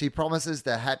 She promises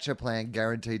to hatch a plan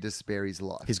guaranteed to spare his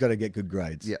life. He's got to get good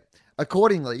grades. Yeah.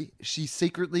 Accordingly, she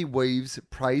secretly weaves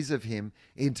praise of him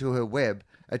into her web,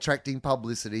 attracting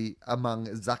publicity among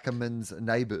Zuckerman's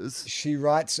neighbours. She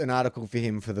writes an article for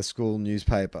him for the school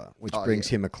newspaper, which brings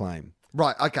him acclaim.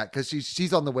 Right, okay, because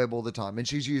she's on the web all the time, and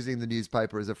she's using the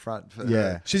newspaper as a front for Yeah,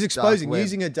 her she's dark exposing, web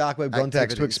using her dark web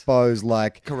contacts to activities. expose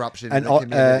like Corruption and in the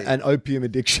community. an opium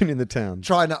addiction in the town.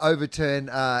 Trying to overturn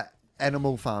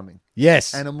animal farming.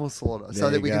 Yes, Animal slaughter, There so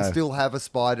that you we can go. still have a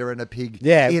spider and a pig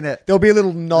yeah. in it. There'll be a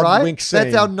little nod Right? wink scene.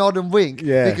 That's our nod and wink.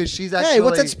 Yeah, Because she's actually. Hey,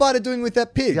 what's that spider doing with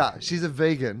that pig? Yeah, she's a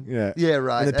vegan. Yeah. Yeah,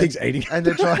 right. And the pig's eating. And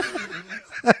they're trying.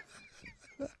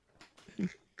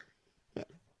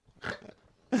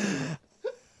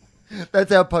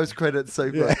 That's our post-credit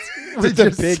sequence. Yeah. Just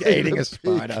a pig see eating the a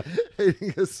spider. pig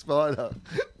Eating a spider.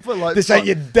 For like This ain't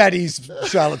your daddy's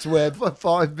Charlotte's Web. for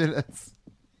 5 minutes.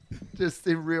 Just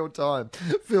in real time.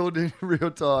 Filmed in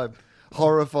real time.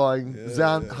 Horrifying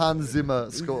Hans Zimmer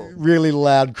score. Really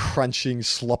loud, crunching,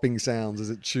 slopping sounds as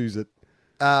it chews it.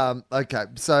 Okay,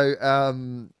 so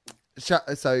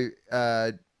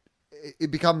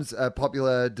it becomes a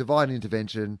popular divine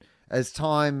intervention. As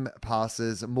time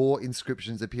passes, more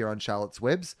inscriptions appear on Charlotte's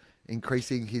webs,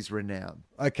 increasing his renown.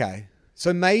 Okay,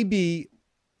 so maybe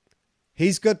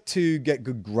he's got to get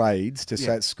good grades to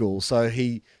stay at school. So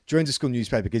he joins a school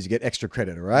newspaper because you get extra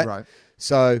credit, all right? Right.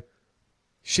 So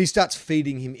she starts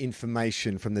feeding him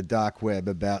information from the dark web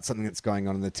about something that's going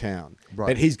on in the town. Right.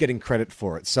 But he's getting credit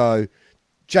for it. So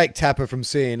Jake Tapper from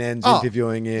CNN's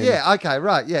interviewing him. Yeah, okay,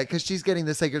 right, yeah, because she's getting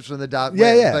the secrets from the dark Yeah,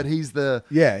 web, yeah. but he's the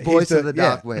Yeah, voice he's of the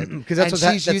dark yeah. web. 'Cause that's and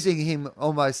what she's that's- using him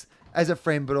almost as a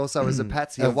friend, but also as a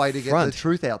patsy, a Up way to get front. the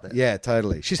truth out there. Yeah,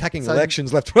 totally. She's hacking So-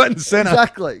 elections left, right, and center.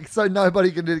 Exactly. So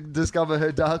nobody can discover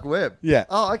her dark web. Yeah.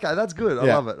 Oh, okay. That's good. I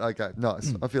Yeah. love it. Okay.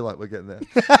 Nice. I feel like we're getting there.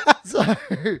 So,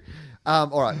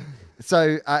 all right.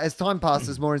 So as time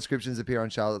passes, more inscriptions appear on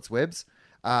Charlotte's webs,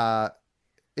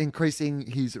 increasing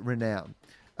his renown.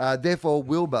 Therefore,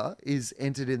 Wilbur is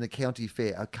entered in the county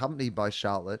fair, accompanied by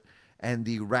Charlotte and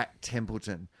the rat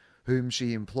Templeton, whom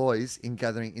she employs in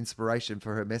gathering inspiration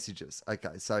for her messages.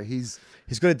 Okay, so he's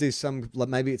He's got to do some, like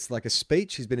maybe it's like a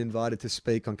speech. He's been invited to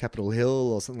speak on Capitol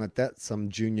Hill or something like that, some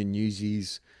junior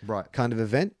newsies right. kind of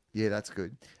event. Yeah, that's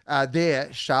good.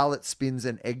 There, Charlotte spins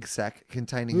an egg sack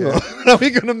containing her How are we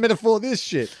going to metaphor this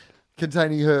shit?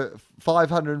 containing her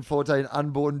 514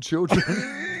 unborn children.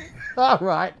 All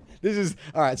right. This is,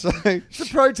 all right, so It's a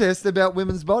protest about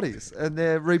women's bodies and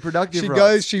their reproductive she rights.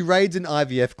 goes, she raids an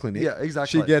IVF clinic. Yeah,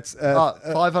 exactly. She gets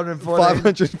 540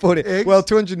 540, eggs. well,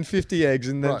 250 eggs,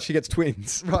 and then Right. she gets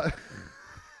twins. Right.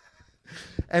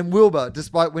 And Wilbur,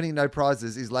 despite winning no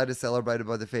prizes, is later celebrated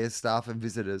by the fair's staff and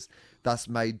visitors, thus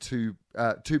made too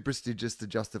prestigious to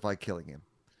justify killing him.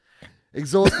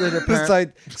 Exhausted,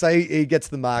 apparently. So he gets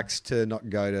the marks to not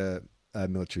go to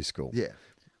military school. Yeah.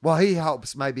 Well, he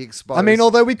helps maybe expose I mean,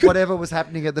 although we could- whatever was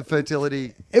happening at the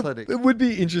fertility It, clinic. it would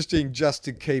be interesting just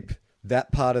to keep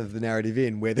that part of the narrative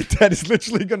in where the dad is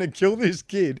literally going to kill this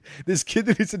kid. This kid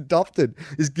that he's adopted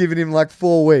is giving him like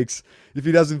 4 weeks. If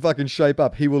he doesn't fucking shape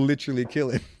up, he will literally kill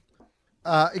him.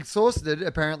 Exhausted,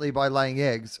 apparently, by laying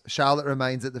eggs, Charlotte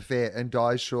remains at the fair and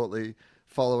dies shortly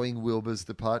following Wilbur's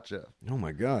departure. Oh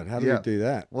my God. How do Yeah. we do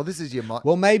that? Well, this is your...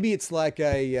 Well, maybe it's like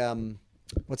a,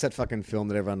 what's that fucking film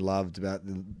that everyone loved about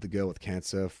the girl with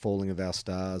cancer, Falling of Our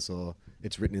Stars, or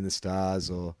It's Written in the Stars,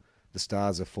 or The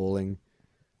Stars Are Falling.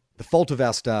 The Fault of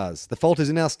Our Stars. The fault is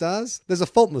in our stars? There's a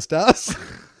fault in the stars.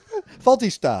 Faulty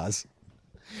stars.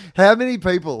 How many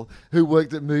people who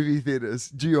worked at movie theaters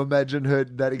do you imagine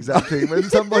heard that exact thing when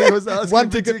somebody was asking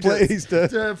One for ticket, tickets please,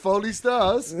 to Faulty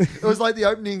Stars? It was like the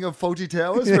opening of Faulty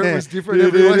Towers, where it was different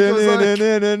every week. It was like,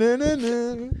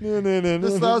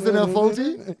 the stars are now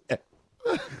faulty.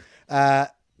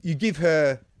 You give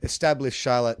her established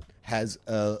Charlotte has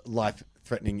a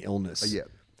life-threatening illness. Yeah.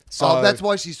 So that's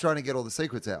why she's trying to get all the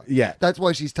secrets out. Yeah. That's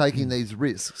why she's taking these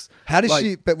risks. how does Like-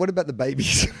 she? But what about the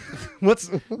babies? What's?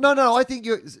 No, I think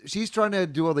she's trying to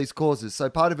do all these causes. So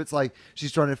part of it's like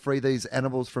she's trying to free these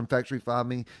animals from factory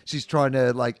farming. She's trying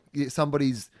to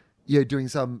somebody's doing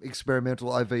some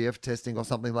experimental IVF testing or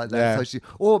something like that. Yeah. So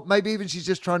or maybe even she's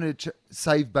just trying to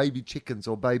save baby chickens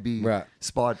or baby Right.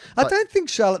 spider. I don't think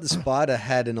Charlotte the Spider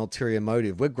had an ulterior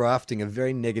motive. We're grafting a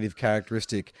very negative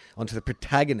characteristic onto the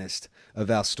protagonist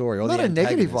of our story. Or Not the a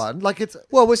negative antagonist. one. Like it's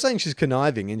Well, we're saying she's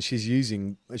conniving and she's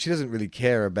using. She doesn't really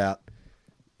care about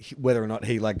whether or not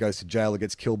he goes to jail or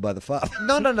gets killed by the father.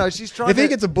 no. She's trying. If he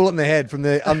gets a bullet in the head from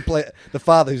the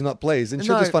father who's not pleased, then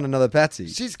she'll No. just find another patsy.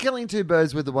 She's killing two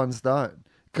birds with the one stone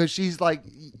because she's like,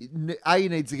 A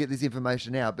needs to get this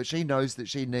information out, but she knows that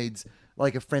she needs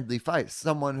like a friendly face,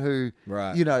 someone who,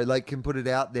 Right. you know, like can put it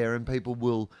out there and people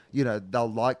will, you know,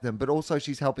 they'll like them. But also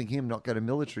she's helping him not go to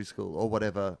military school or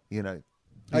whatever, you know,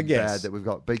 I big guess. bad that we've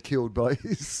got. Be killed by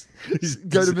his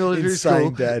go to military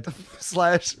insane school dad.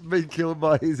 / be killed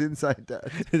by his insane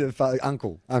dad.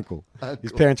 Uncle.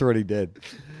 His parents are already dead.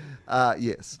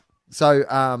 Yes.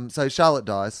 So, so Charlotte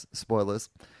dies. Spoilers.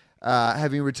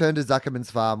 Having returned to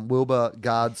Zuckerman's farm, Wilbur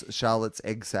guards Charlotte's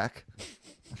egg sac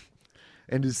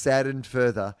and is saddened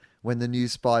further when the new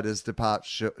spiders depart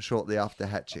shortly after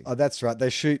hatching. Oh, that's right. They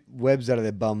shoot webs out of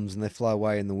their bums and they fly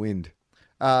away in the wind.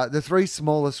 The three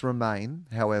smallest remain,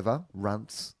 however,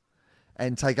 runts,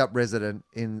 and take up residence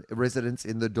in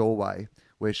the doorway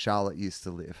where Charlotte used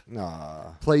to live.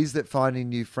 Ah. Pleased at finding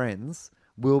new friends,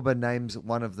 Wilbur names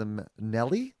one of them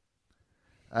Nellie,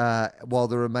 while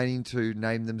the remaining two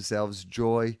name themselves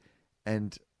Joy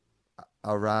and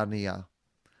Arania.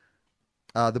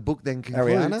 The book then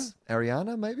concludes...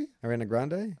 Ariana, maybe? Ariana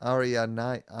Grande?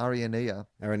 Ariania.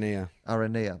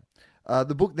 Aranea.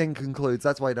 The book then concludes.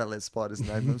 That's why you don't let spiders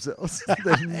name themselves.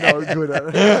 They're no good at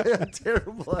it. They're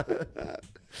terrible at it.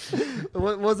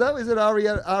 What was that? Is it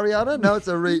Ariana? No, it's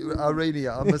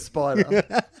Arenia. I'm a spider.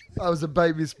 I was a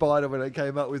baby spider when I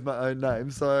came up with my own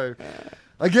name. So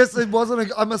I guess it wasn't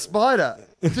I'm a spider.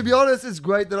 To be honest, it's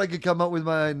great that I could come up with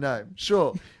my own name.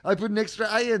 Sure. I put an extra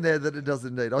A in there that it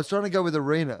doesn't need. I was trying to go with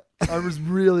Arena. I was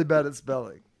really bad at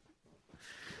spelling.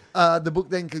 The book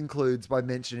then concludes by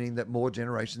mentioning that more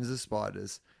generations of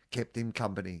spiders kept him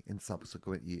company in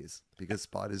subsequent years because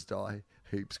spiders die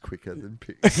heaps quicker than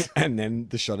pigs. And then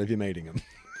the shot of him eating them.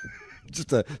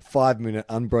 Just a 5-minute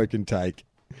unbroken take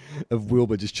of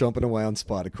Wilbur just chomping away on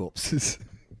spider corpses.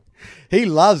 He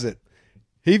loves it.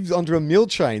 He's onto a meal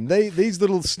train. These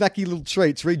little snacky little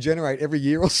treats regenerate every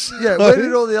year or so. Yeah, where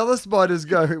did all the other spiders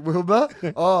go, Wilbur?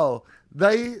 Oh,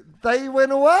 they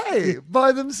went away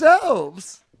by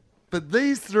themselves. But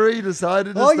these three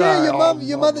decided to Oh stay. yeah,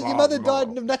 your mother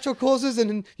died of natural causes,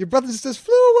 and your brothers and sisters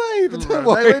flew away. But don't They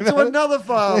worry went to about it. another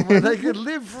farm where they could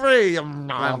live free.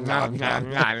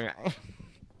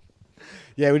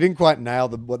 Yeah, we didn't quite nail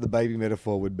what the baby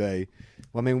metaphor would be.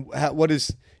 I mean, what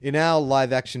is in our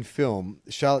live action film?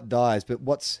 Charlotte dies, but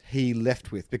what's he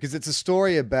left with? Because it's a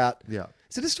story about. Yeah.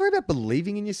 Is it a story about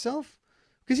believing in yourself?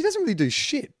 Because he doesn't really do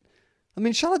shit. I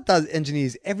mean, Charlotte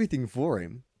engineers everything for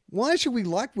him. Why should we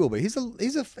like Wilbur? He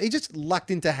just lucked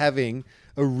into having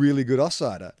a really good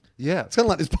offsider. Yeah. It's kind of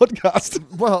like this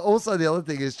podcast. Well, also the other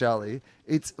thing is, Charlie,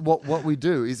 it's what we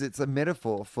do is it's a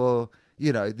metaphor for,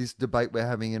 you know, this debate we're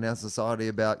having in our society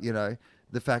about, you know,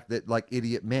 the fact that like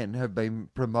idiot men have been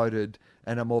promoted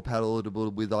and are more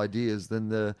palatable with ideas than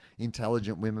the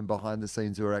intelligent women behind the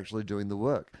scenes who are actually doing the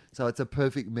work. So it's a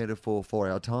perfect metaphor for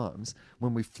our times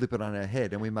when we flip it on our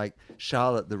head and we make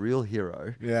Charlotte the real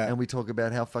hero. Yeah. And we talk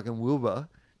about how fucking Wilbur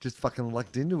just fucking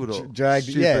lucked into it all. Dragged,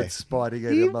 Stupid yeah. Spidey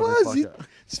He motherfucker. was.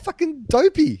 He's fucking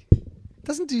dopey.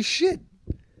 Doesn't do shit.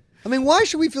 I mean, why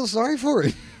should we feel sorry for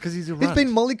him? Because he's a He's runt. been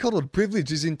mollycoddled,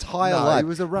 privileged his entire No, life. he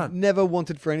was a runt. Never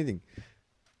wanted for anything.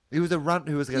 He was a runt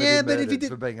who was going to Yeah, be but if murdered he did,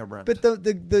 for being a runt. But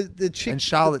the chick, And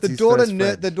Charlotte's the his daughter, first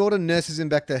friend. the daughter nurses him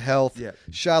back to health. Yeah.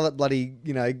 Charlotte bloody,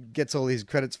 gets all his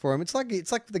credits for him. It's like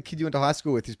the kid you went to high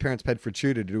school with. His parents paid for a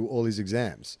tutor to do all his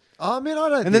exams. I mean, I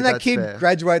don't. And then think that that's kid fair.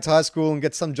 graduates high school and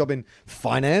gets some job in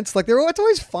finance. Like it's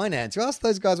always finance. You ask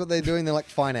those guys what they're doing, they're like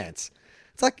finance.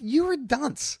 It's like you were a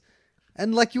dunce,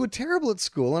 and like you were terrible at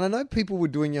school. And I know people were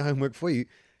doing your homework for you,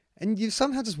 and you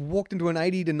somehow just walked into an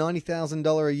 $80,000 to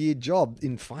 $90,000 a year job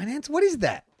in finance. What is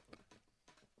that?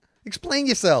 Explain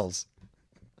yourselves.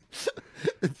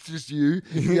 It's just you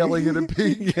yelling at a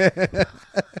pig.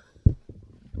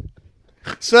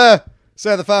 Sir,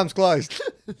 the farm's closed.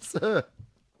 Sir,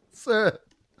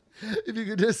 if you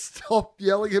could just stop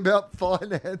yelling about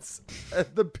finance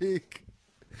at the pig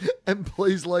and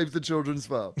please leave the children's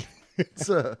farm.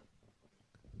 Sir,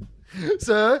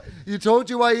 you talked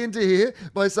your way into here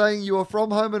by saying you were from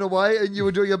home and away and you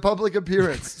were doing a public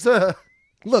appearance. Sir,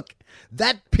 Look,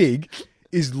 that pig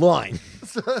is lying.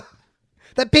 sir,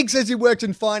 That pig says he works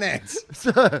in finance.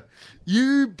 sir,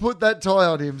 you put that tie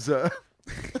on him, sir.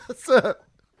 Sir.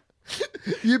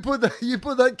 You put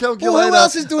that calculator Well, who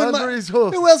else is doing under his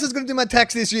hoof. Who else is going to do my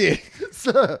tax this year?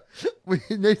 Sir, we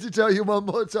need to tell you one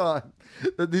more time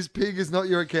that this pig is not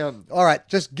your accountant. All right,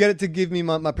 just get it to give me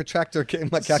my protractor,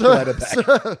 my calculator back.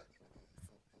 Sir,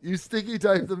 you sticky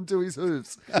tape them to his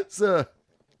hooves. Sir,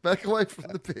 back away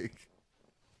from the pig.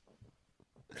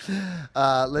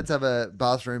 Let's have a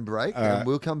bathroom break and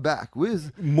we'll come back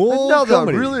with More another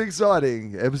comedy. really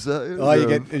exciting episode. Oh,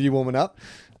 are you warming up?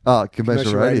 Commercial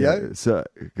Commercial radio. radio. So,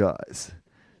 guys,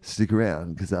 stick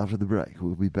around because after the break,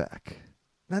 we'll be back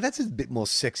No, that's a bit more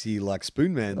sexy, like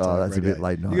Spoonman. Oh, type that's a radio. bit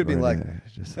late night. You got to be like, radio,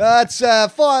 just-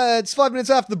 it's 5 minutes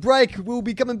after the break. We'll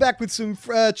be coming back with some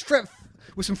fresh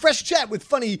chat with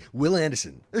funny Will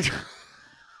Anderson.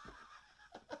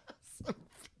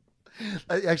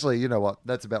 Actually, you know what?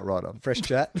 That's about right on. Fresh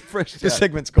chat. Fresh The chat.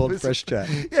 segment's called Fresh Chat.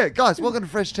 Yeah, guys, welcome to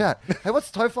Fresh Chat. Hey,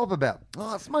 what's Tofop about?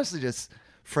 Oh, it's mostly just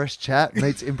fresh chat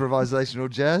meets improvisational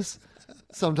jazz.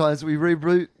 Sometimes we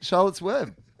reboot Charlotte's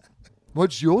Web.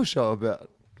 What's your show about?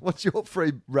 What's your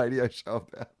free radio show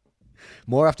about?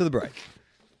 More after the break.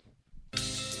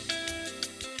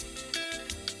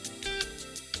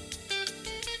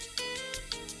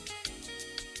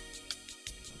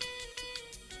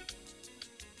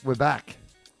 We're back.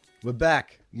 We're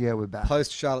back. Yeah, we're back.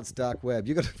 Post Charlotte's Dark Web.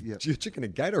 You got Yep. your chicken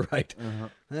and Gatorade.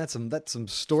 That's some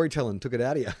storytelling. Took it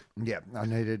out of you. Yeah, I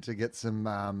needed to get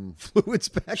some Fluids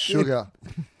back. sugar.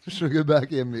 Sugar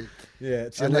back in me. In. Yeah,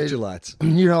 it's the I need- electrolytes.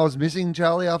 You know, I was missing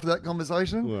Charlie after that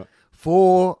conversation. What?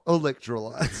 4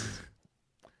 electrolytes.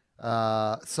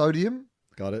 Sodium.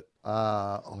 Got it.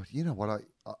 You know what?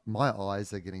 My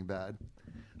eyes are getting bad.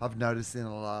 I've noticed in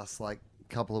the last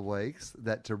couple of weeks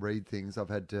that to read things, I've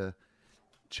had to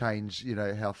change,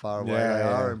 how far away Yeah, they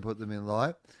yeah. are and put them in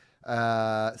light.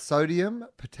 Sodium,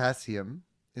 potassium.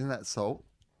 Isn't that salt?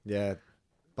 Yeah,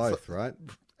 both, right?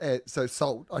 So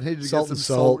salt. I needed to Salt get some and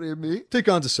salt. salt in me. 2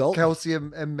 kinds of salt.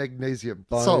 Calcium and magnesium.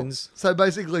 Bones. Salt. So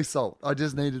basically salt. I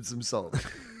just needed some salt.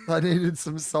 I needed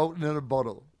some salt in a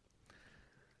bottle.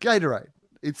 Gatorade.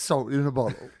 It's salt in a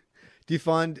bottle. Do you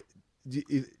find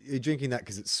you're drinking that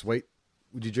because it's sweet?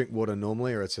 Would you drink water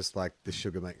normally, or it's just like the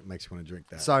sugar makes you want to drink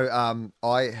that? So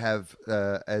I have,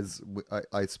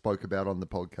 I spoke about on the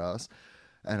podcast,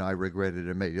 and I regretted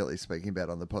immediately speaking about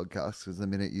on the podcast, because the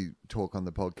minute you talk on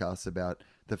the podcast about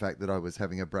the fact that I was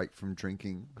having a break from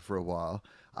drinking for a while,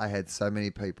 I had so many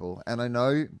people, and I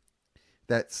know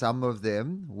that some of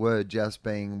them were just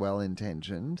being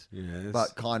well-intentioned, Yes.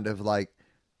 but kind of like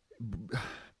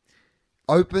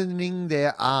opening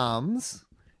their arms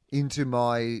into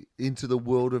the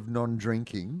world of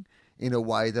non-drinking in a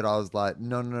way that I was like,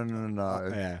 no.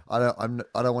 Yeah. I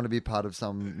don't want to be part of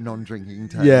some non-drinking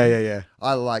team. Yeah.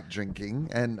 I like drinking,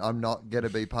 and I'm not going to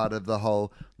be part of the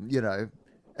whole,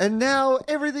 And now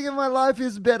everything in my life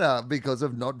is better because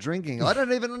of not drinking. I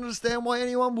don't even understand why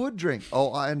anyone would drink.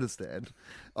 Oh, I understand.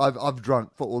 I've drunk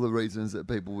for all the reasons that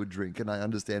people would drink, and I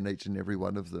understand each and every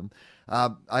one of them.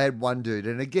 I had one dude,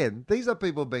 and again, these are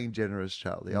people being generous,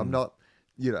 Charlie. I'm not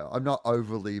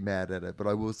overly mad at it, but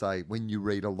I will say when you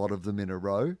read a lot of them in a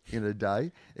row in a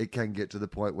day, it can get to the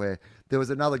point where there was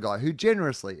another guy who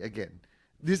generously, again,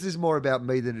 this is more about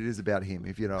me than it is about him,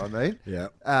 if you know what I mean.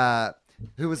 Yeah.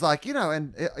 Who was like, I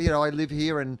live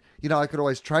here, and I could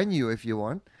always train you if you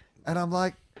want. And I'm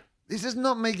like, this is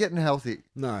not me getting healthy.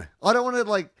 No. I don't want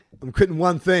to I'm quitting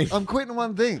one thing. I'm quitting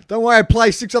one thing. Don't worry, I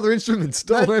play 6 other instruments.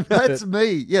 Don't worry about That's it.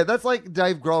 me. Yeah, that's like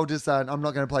Dave Grohl just saying, I'm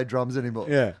not going to play drums anymore.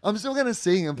 Yeah. I'm still going to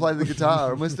sing and play the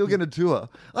guitar, and we're still going to tour.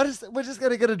 We're just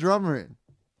going to get a drummer in.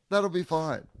 That'll be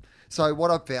fine. So what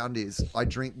I've found is I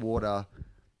drink water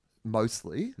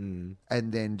mostly, and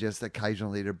then just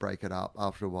occasionally to break it up.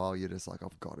 After a while, you're just like,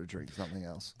 I've got to drink something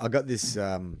else. I got this.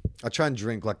 I try and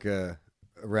drink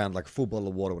around a full bottle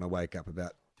of water when I wake up,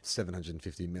 about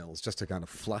 750 mils, just to kind of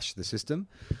flush the system.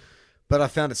 But I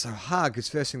found it so hard because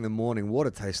first thing in the morning, water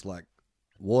tastes like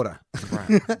water.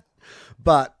 Right.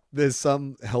 But there's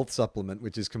some health supplement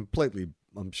which is completely,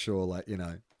 I'm sure,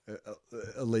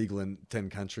 illegal in 10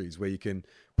 countries, where you can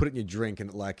put it in your drink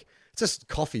and it's just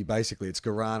coffee basically. It's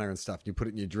guarana and stuff. You put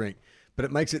it in your drink, but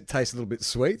it makes it taste a little bit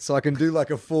sweet. So I can do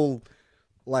a full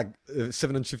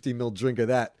 750 ml drink of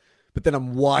that, but then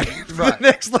I'm wired for the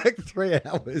next 3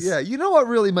 hours. Yeah, you know what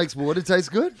really makes water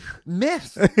taste good?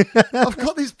 Meth. I've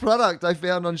got this product I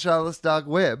found on Charlotte's Dark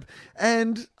Web,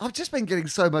 and I've just been getting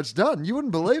so much done. You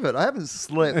wouldn't believe it. I haven't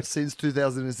slept since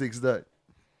 2016. But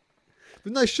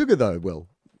no sugar though, Will.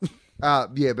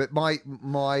 Yeah, but my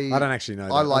I don't actually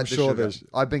know. I that. like I'm the sure sugar. there's.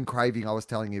 I've been craving. I was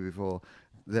telling you before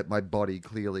that my body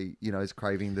clearly, is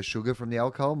craving the sugar from the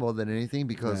alcohol more than anything,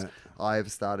 because I have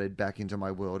started back into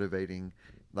my world of eating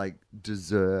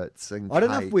desserts and I don't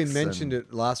know if we cakes mentioned and-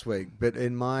 it last week, but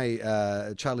in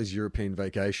my Charlie's European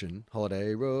vacation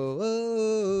holiday road,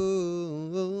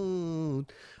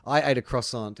 I ate a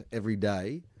croissant every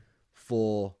day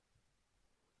for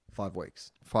 5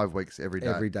 weeks. 5 weeks every day.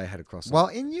 Every day had a croissant. Well,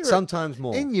 in Europe, sometimes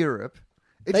more. in Europe,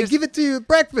 They give it to you at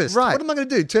breakfast. Right. What am I going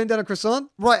to do? Turn down a croissant?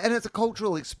 right, and it's a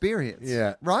cultural experience.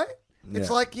 Yeah. right. It's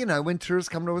Yeah. like when tourists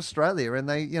come to Australia and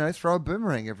they throw a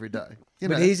boomerang every day.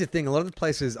 But here's the thing: a lot of the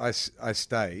places I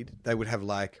stayed, they would have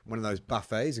one of those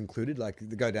buffets included, to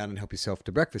go down and help yourself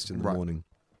to breakfast in the morning.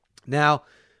 Now,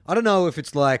 I don't know if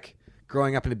it's like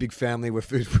growing up in a big family where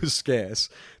food was scarce,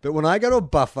 but when I go to a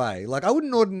buffet, like I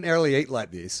wouldn't ordinarily eat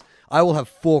like this. I will have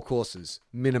 4 courses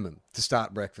minimum to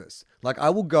start breakfast. Like I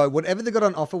will go, whatever they got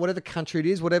on offer, whatever country it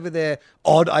is, whatever their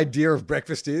odd idea of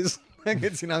breakfast is. Like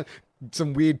it's,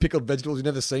 some weird pickled vegetables you've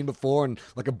never seen before and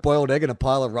like a boiled egg and a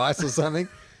pile of rice or something.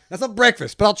 That's not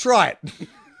breakfast, but I'll try it.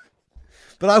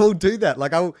 But I will do that.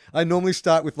 Like I normally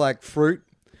start with like fruit,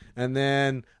 and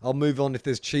then I'll move on if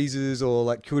there's cheeses or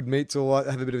like cured meats, or what,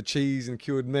 have a bit of cheese and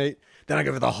cured meat. Then I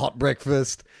go for the hot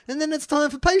breakfast, and then it's time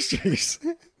for pastries,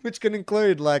 which can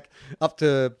include like up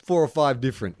to 4 or 5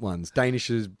 different ones: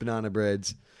 Danishes, banana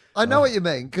breads. I know what you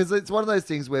mean, because it's one of those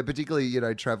things where,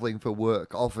 particularly, traveling for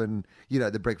work, often,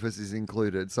 the breakfast is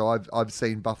included. So I've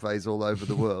seen buffets all over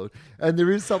the world, and there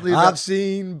is something about... I've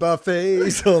seen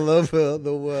buffets all over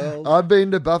the world. I've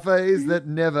been to buffets that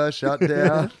never shut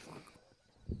down.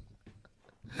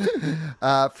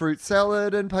 Fruit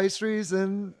salad and pastries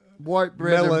and white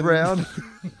bread and brown.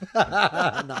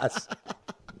 Nice.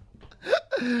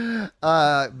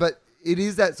 But it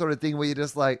is that sort of thing where you're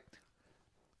just like,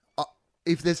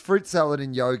 if there's fruit salad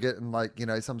and yogurt and like,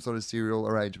 some sort of cereal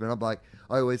arrangement, I'm like,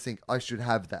 I always think I should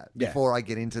have that before I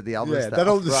get into the other stuff.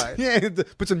 That'll just,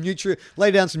 right? Put some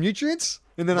lay down some nutrients,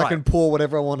 and then I can pour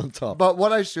whatever I want on top. But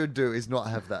what I should do is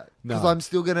not have that. Because No. I'm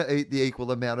still going to eat the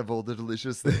equal amount of all the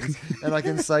delicious things. And I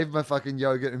can save my fucking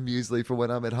yogurt and muesli for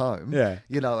when I'm at home. Yeah.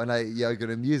 And I eat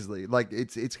yogurt and muesli. Like,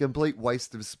 it's a complete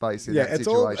waste of space in that it's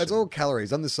situation. all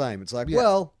calories. I'm the same. It's like, Yeah.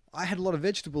 well, I had a lot of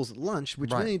vegetables at lunch,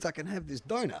 which Right. means I can have this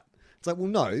donut. It's like, well,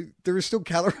 no, there is still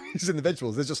calories in the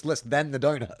vegetables. There's just less than the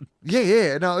donut.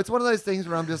 Yeah. No, it's one of those things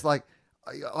where I'm just like,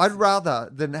 I'd rather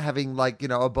than having like,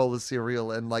 a bowl of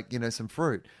cereal and like, some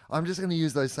fruit. I'm just going to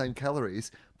use those same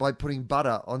calories by putting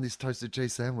butter on this toasted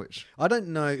cheese sandwich. I don't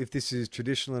know if this is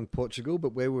traditional in Portugal,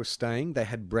 but where we were staying, they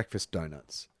had breakfast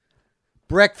donuts.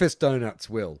 Breakfast donuts,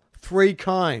 Will. 3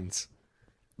 kinds.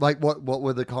 Like what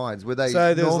were the kinds? Were they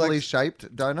So there was, normally like-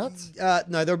 shaped donuts?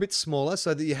 No, they're a bit smaller,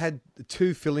 so that you had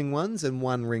 2 filling ones and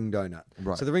 1 ring donut.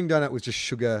 Right. So the ring donut was just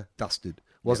sugar dusted.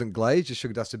 Wasn't glazed, just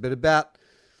sugar dusted, but about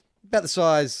the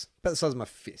size of my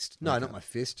fist. No, not my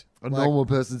fist. A normal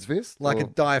person's fist? Like Or- a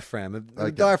diaphragm. A Okay.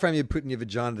 diaphragm you put in your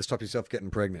vagina to stop yourself getting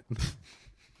pregnant.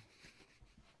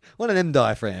 One of them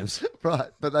diaphragms. Right,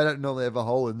 but they don't normally have a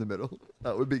hole in the middle.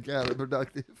 That would be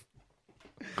counterproductive.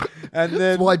 And then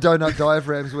That's why donut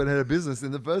diaphragms went out of business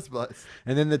in the first place.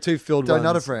 And then the 2 filled ones.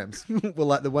 Donutaframs. Well,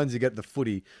 like the ones you get at the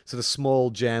footy. So the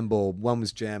small jam ball. One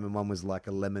was jam and one was like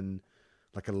a lemon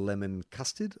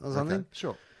custard or something. Okay,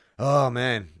 sure. Oh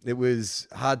man, it was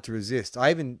hard to resist.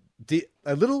 I even did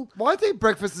a little. Well, I think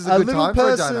breakfast is A a good little time for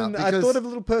a person. donut. I Because, thought of a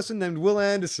little person named Will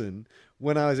Anderson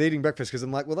when I was eating breakfast because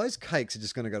I'm like, well, those cakes are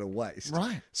just going to go to waste.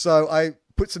 Right. So I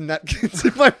put some napkins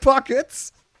in my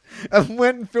pockets and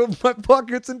went and filled my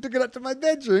pockets and took it up to my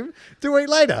bedroom to eat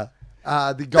later.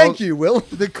 Thank you, Will.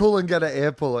 The Coolangatta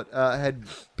Airport had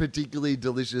particularly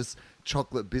delicious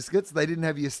chocolate biscuits. They didn't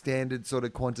have your standard sort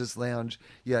of Qantas Lounge,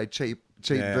 cheap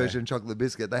Yeah. version chocolate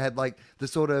biscuit. They had like the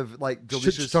sort of like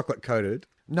delicious Chocolate coated.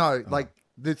 No, like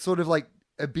the sort of like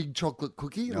a big chocolate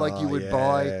cookie, like you Oh, would yeah,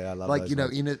 buy, I love like those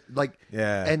in ones. it, like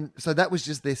Yeah. And so that was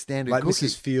just their standard Like cookie.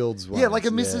 Mrs. Fields Yeah, like a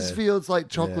ones, Mrs. yeah. Fields like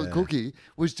chocolate Yeah. cookie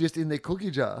was just in their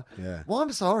cookie jar. Yeah. Well,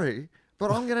 I'm sorry,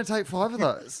 but I'm going to take 5 of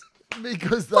those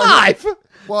because 5?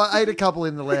 Well, I ate a couple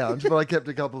in the lounge, but I kept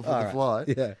a couple for the All flight.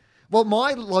 right, yeah. Well,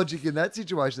 my logic in that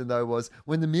situation though was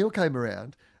when the meal came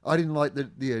around, I didn't like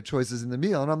the choices in the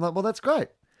meal, and I'm like, well, that's great.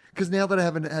 Because now that I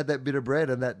haven't had that bit of bread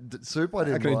and that soup I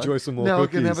didn't can like, enjoy some more now I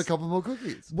can have a cookies. couple more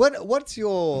cookies. What's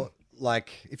your, like,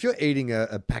 if you're eating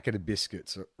a packet of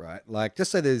biscuits, right? Like,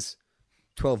 just say there's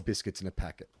 12 biscuits in a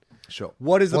packet. Sure.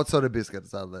 What is what sort of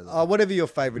biscuits are they? whatever your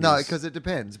favorite No, is. because it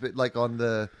depends. But like on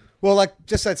the Well, like,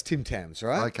 just say it's Tim Tams,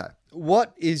 right? Okay.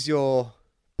 What is your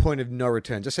point of no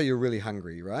return? Just say you're really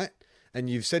hungry, right? And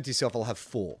you've said to yourself, I'll have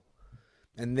 4.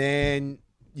 And then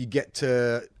you get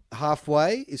to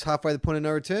halfway. Is halfway the point of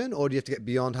no return? Or do you have to get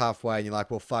beyond halfway and you're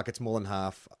like, well, fuck, it's more than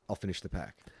half. I'll finish the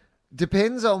pack.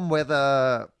 depends on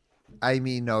whether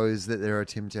Amy knows that there are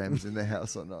Tim Tams in the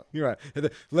house or not. You're right. At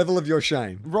the level of your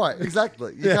shame. Right,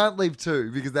 exactly. You can't leave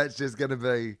 2 because that's just going to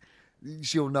be.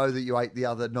 She'll know that you ate the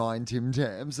other 9 Tim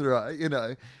Tams,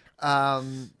 right?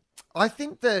 I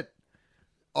think that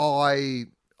I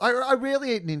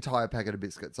rarely eat an entire packet of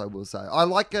biscuits. I will say I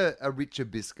like a richer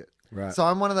biscuit. Right. So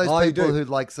I'm one of those Oh, you people do? who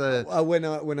likes a When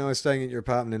I was staying at your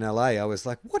apartment in LA, I was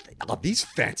like, "What are these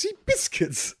fancy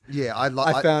biscuits?" yeah.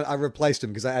 I replaced them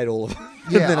because I ate all of them.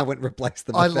 Yeah, and then I went and replaced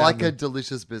them. I found like a them.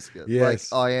 delicious biscuit.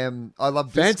 Yes. Like I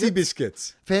love fancy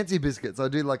biscuits. biscuits. Fancy biscuits. I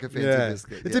do like a fancy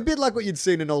biscuit. It's yeah. a bit like what you'd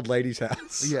see in an old lady's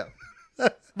house. Yeah.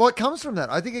 Well, it comes from that.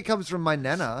 I think it comes from my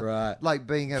nana, Right. like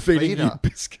being a Feeding feeder. you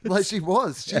biscuits. Like she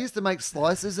was. She used to make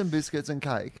slices and biscuits and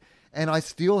cake, and I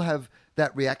still have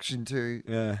that reaction to.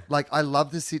 Yeah. Like I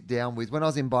love to sit down with when I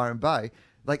was in Byron Bay.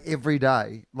 Like every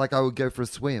day, like I would go for a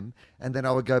swim, and then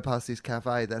I would go past this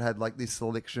cafe that had like this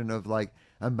selection of like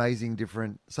amazing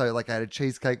different. So like I had a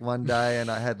cheesecake one day, and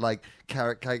I had like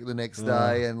carrot cake the next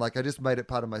day, and like I just made it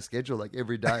part of my schedule. Like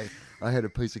every day, I had a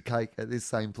piece of cake at this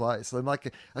same place. And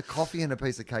like a coffee and a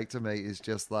piece of cake to me is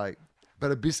just like, but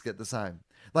a biscuit the same.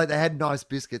 Like they had nice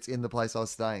biscuits in the place I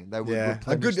was staying. They would Yeah,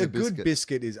 replenish the good biscuit.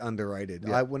 biscuit is underrated.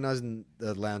 Yeah. When I was in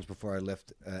the lounge before I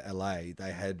left LA,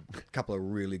 they had a couple of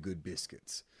really good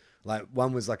biscuits. Like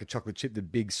one was like a chocolate chip, the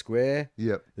big square.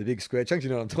 Yep. The big square chunks.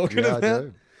 You know what I'm talking Yeah, I about?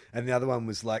 do. And the other one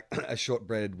was like a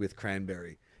shortbread with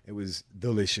cranberry. It was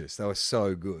delicious. They were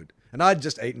so good. And I'd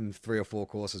just eaten 3 or 4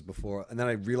 courses before, and then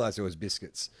I realized there was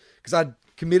biscuits because I'd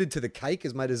committed to the cake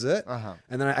as my dessert,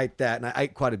 and then I ate that, and I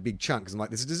ate quite a big chunk because I'm like,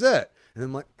 this is dessert, and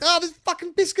I'm like, oh, there's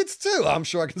fucking biscuits too. I'm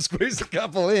sure I can squeeze a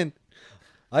couple in.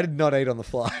 I did not eat on the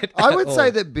flight. I at would all. say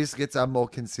that biscuits are more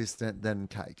consistent than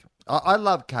cake. I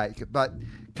love cake, but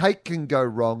cake can go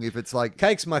wrong if it's like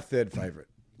Cake's my third favorite.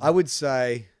 I would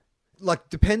say, like,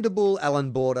 dependable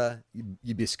Alan Border,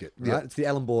 your biscuit, right? Yeah. It's the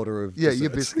Alan Border of your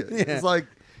desserts. biscuit. Yeah. It's like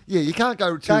you can't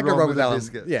go too Can't go wrong wrong with with a Alan.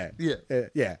 biscuit. Yeah. yeah.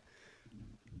 Yeah.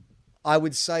 I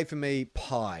would say for me,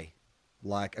 pie.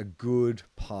 Like a good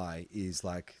pie is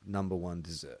like number one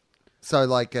dessert. So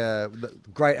like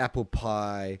Great apple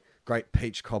pie, great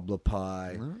peach cobbler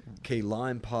pie, key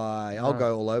lime pie. I'll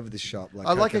go all over the shop. Like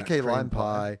I like a coconut key cream lime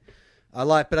pie.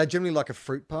 but I generally like a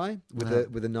fruit pie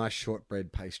with a nice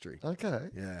shortbread pastry. okay.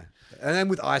 Yeah, and then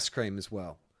with ice cream as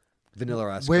well, vanilla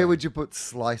ice cream. Where would you put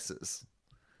slices?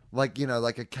 Like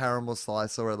like a caramel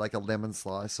slice or like a lemon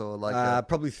slice or like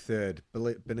probably third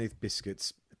beneath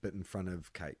biscuits, but in front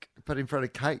of cake. put in front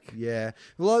of cake. Yeah,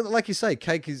 well, like you say,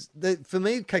 cake is for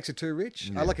me. Cakes are too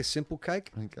rich. I like a simple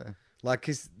cake. Okay. Like,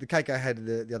 'cause the cake I had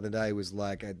the other day was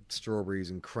like had strawberries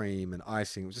and cream and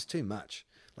icing. It was just too much.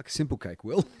 Like a simple cake,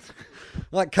 Will.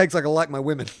 I like cakes like I like my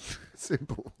women.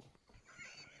 Simple.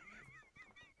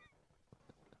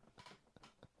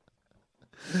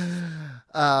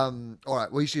 All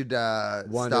right, we should Wind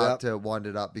it start up. to wind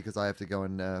it up because I have to go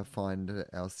and find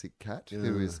our sick cat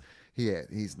who is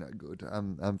he's no good,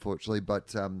 unfortunately,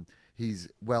 but he's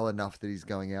well enough that he's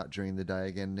going out during the day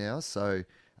again now. So,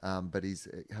 but he's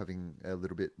having a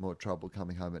little bit more trouble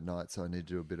coming home at night. So I need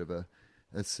to do a bit of a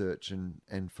search and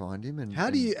find him and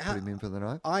put him in for the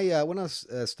night. I when I was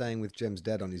staying with Jem's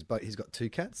dad on his boat, he's got 2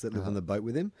 cats that live on the boat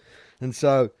with him, and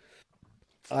so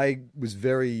I was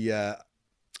very.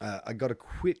 I got a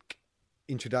quick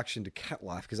introduction to cat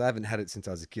life because I haven't had it since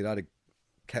I was a kid. I had a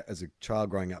cat as a child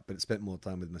growing up, but it spent more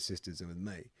time with my sisters than with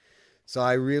me. So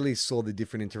I really saw the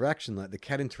different interaction, like the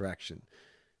cat interaction.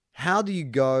 How do you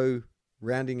go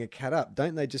rounding a cat up?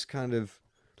 Don't they just kind of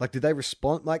like? Did they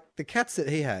respond like the cats that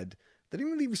he had? They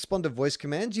didn't really respond to voice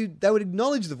commands. They would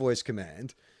acknowledge the voice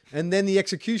command, and then the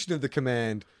execution of the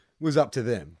command was up to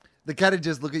them. The cat would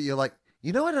just look at you like,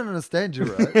 I don't understand you,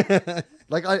 right?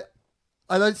 Like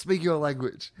I don't speak your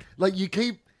language. Like you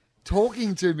keep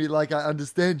talking to me like I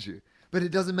understand you. But it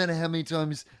doesn't matter how many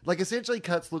times. Like essentially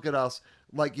cats look at us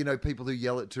like, people who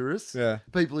yell at tourists. Yeah.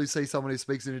 People who see someone who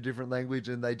speaks in a different language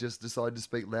and they just decide to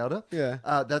speak louder. Yeah.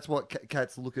 That's what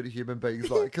cats look at human beings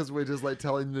like because we're just like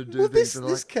telling them to do Well, things. this- and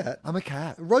they're this like, cat- I'm a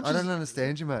cat. Roger's- I don't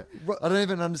understand you, mate. I don't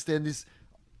even understand this.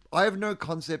 I have no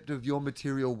concept of your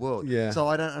material world. Yeah. So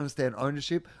I don't understand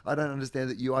ownership. I don't understand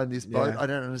that you own this boat. Yeah. I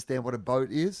don't understand what a boat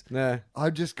is. No.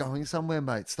 I'm just going somewhere,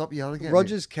 mate. Stop yelling at me.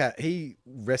 Roger's cat, he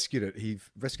rescued it. He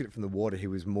rescued it from the water. He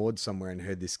was moored somewhere and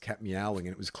heard this cat meowing,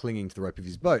 and it was clinging to the rope of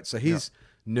his boat. So he's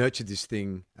nurtured this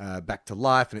thing back to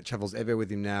life, and it travels everywhere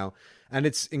with him now. And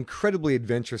it's incredibly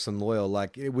adventurous and loyal.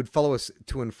 Like, it would follow us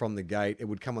to and from the gate. It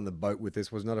would come on the boat with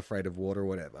us, was not afraid of water or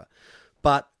whatever.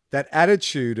 But that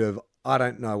attitude of, I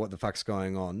don't know what the fuck's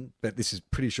going on, but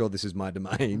pretty sure this is my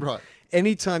domain. Right.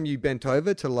 Anytime you bent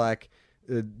over to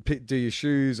do your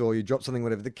shoes or you drop something,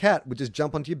 whatever, the cat would just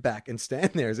jump onto your back and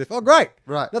stand there as if, oh, great.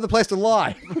 Right. Another place to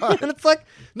lie. And it's like,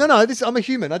 no, I'm a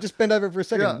human. I just bend over for a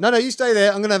second. Yeah. No, you stay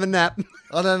there. I'm going to have a nap.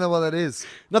 I don't know what that is.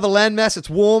 Another landmass. It's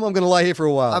warm. I'm going to lie here for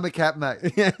a while. I'm a cat,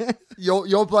 mate.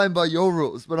 You're playing by your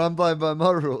rules, but I'm playing by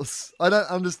my rules. I don't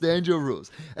understand your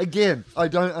rules. Again, I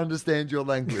don't understand your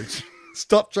language.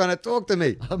 Stop trying to talk to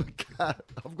me. I'm a cat.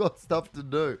 I've got stuff to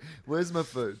do. Where's my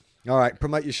food? All right,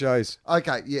 promote your shows.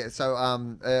 Okay, yeah. So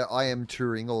I am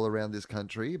touring all around this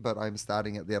country, but I'm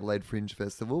starting at the Adelaide Fringe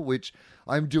Festival, which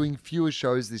I'm doing fewer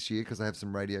shows this year because I have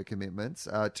some radio commitments.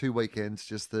 2 weekends,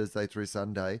 just Thursday through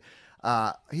Sunday.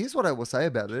 Here's what I will say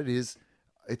about it is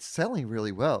it's selling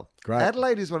really well. Great.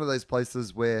 Adelaide is one of those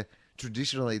places where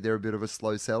traditionally they're a bit of a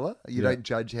slow seller. You don't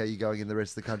judge how you're going in the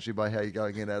rest of the country by how you're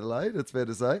going in Adelaide, it's fair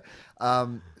to say.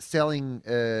 Selling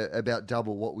about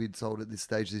double what we'd sold at this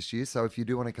stage this year. So if you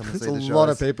do want to come and see the There's shows... a lot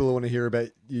of people who want to hear about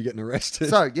you getting arrested.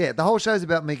 So, yeah, the whole show's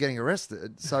about me getting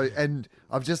arrested. So, and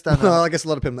I've just done... well, I guess a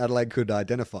lot of people in Adelaide could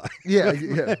identify.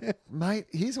 Yeah. Mate,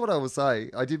 here's what I will say.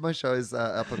 I did my shows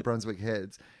up at Brunswick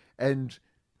Heads, and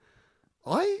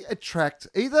I attract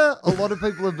either a lot of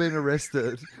people have been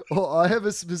arrested or I have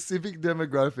a specific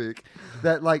demographic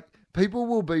that, like, people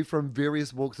will be from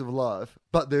various walks of life,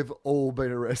 but they've all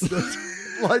been arrested.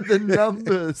 Like, the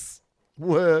numbers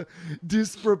were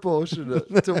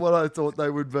disproportionate to what I thought they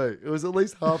would be. It was at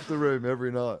least half the room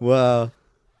every night. Wow.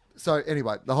 So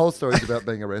anyway, the whole story is about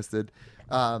being arrested.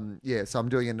 So I'm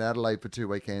doing it in Adelaide for 2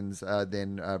 weekends,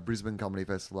 then Brisbane Comedy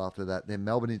Festival after that, then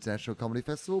Melbourne International Comedy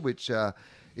Festival, which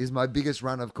is my biggest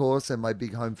run, of course, and my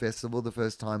big home festival. The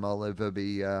first time I'll ever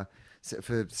be,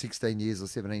 for 16 years or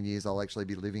 17 years, I'll actually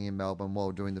be living in Melbourne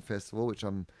while doing the festival, which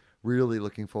I'm really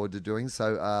looking forward to doing.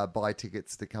 So buy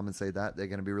tickets to come and see that. They're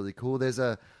going to be really cool. There's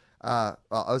I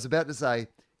was about to say,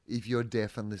 if you're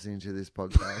deaf and listening to this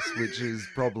podcast, which is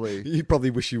probably... You probably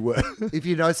wish you were. If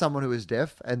you know someone who is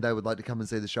deaf and they would like to come and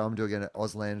see the show, I'm doing an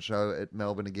Auslan show at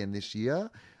Melbourne again this year,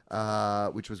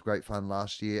 which was great fun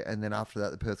last year. And then after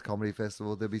that, the Perth Comedy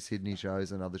Festival. There'll be Sydney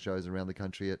shows and other shows around the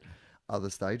country at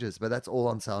other stages. But that's all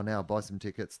on sale now. Buy some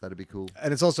tickets. That'd be cool.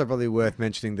 And it's also probably worth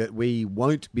mentioning that we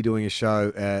won't be doing a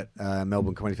show at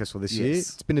Melbourne Comedy Festival this year.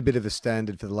 It's been a bit of a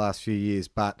standard for the last few years,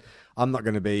 but I'm not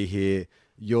going to be here.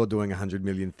 You're doing 100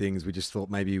 million things. We just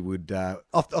thought maybe we'd,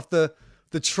 off the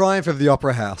triumph of the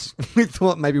Opera House, we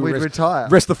thought maybe We'd rest, retire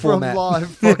rest the from format. live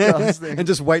podcasting. And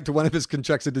just wait till one of us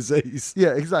contracts a disease.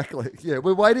 Yeah, exactly. Yeah,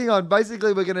 we're waiting on...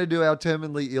 Basically, we're going to do our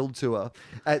terminally ill tour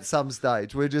at some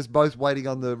stage. We're just both waiting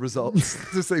on the results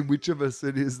to see which of us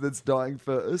it is that's dying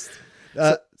first.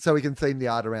 So we can theme the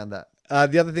art around that.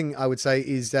 The other thing I would say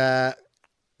is...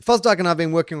 Fosdyke and I have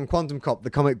been working on Quantum Cop, the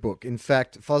comic book. In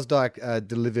fact, Fosdyke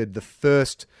delivered the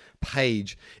first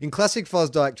page. In classic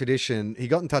Fosdyke tradition, he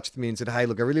got in touch with me and said, hey,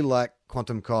 look, I really like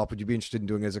Quantum Cop. Would you be interested in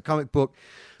doing it as a comic book?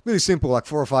 Really simple, like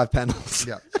 4 or 5 panels.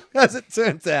 Yeah. As it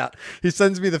turns out, he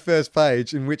sends me the first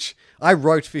page in which I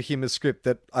wrote for him a script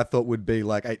that I thought would be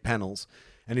like 8 panels.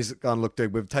 And he's gone, look,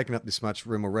 dude, we've taken up this much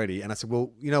room already. And I said,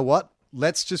 well, you know what?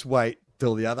 Let's just wait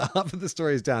till the other half of the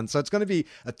story is done. So it's going to be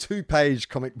a 2-page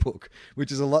comic book,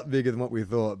 which is a lot bigger than what we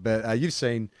thought. But you've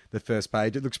seen the first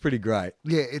page. It looks pretty great.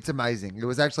 Yeah, it's amazing. It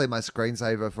was actually my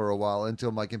screensaver for a while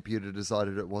until my computer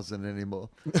decided it wasn't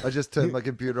anymore. I just turned my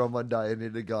computer on one day and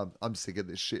it had gone, I'm sick of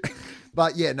this shit.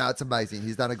 But yeah, no, it's amazing.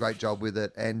 He's done a great job with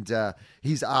it. And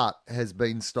his art has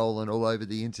been stolen all over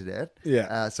the internet.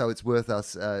 Yeah. So it's worth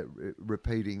us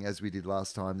repeating, as we did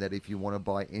last time, that if you want to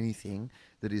buy anything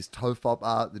that is Tofop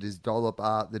art, that is Dollop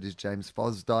art, that is James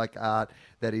Fosdyke art,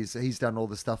 that is, he's done all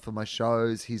the stuff for my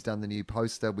shows. He's done the new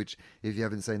poster, which if you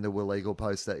haven't seen the Will Eagle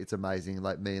poster, it's amazing.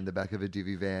 Like me in the back of a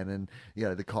divvy van and, you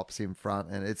know, the cops in front.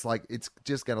 And it's like, it's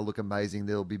just going to look amazing.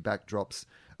 There'll be backdrops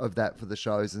of that for the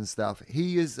shows and stuff.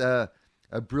 He is a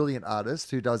brilliant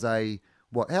artist who does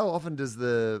how often does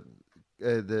the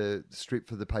strip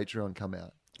for the Patreon come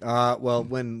out? Well,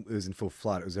 when it was in full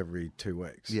flight, it was every 2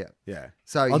 weeks. Yeah. Yeah.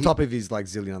 So on top of his like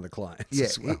zillion other clients. Yeah,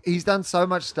 as well. he's done so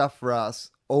much stuff for us,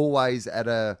 always at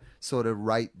a sort of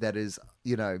rate that is,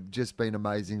 you know, just been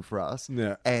amazing for us.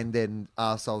 Yeah. And then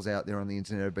arseholes out there on the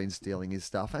internet have been stealing his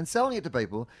stuff and selling it to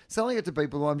people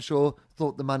who I'm sure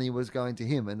thought the money was going to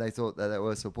him and they thought that they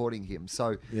were supporting him.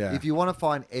 So Yeah. if you want to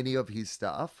find any of his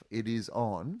stuff, it is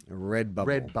on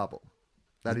Redbubble. Redbubble.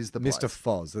 That is the place. Mr.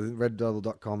 Foz.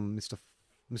 Redbubble.com, Mr.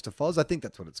 Foz, I think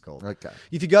that's what it's called. Okay.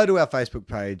 If you go to our Facebook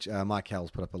page, Mike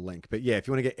Howell's put up a link. But yeah, if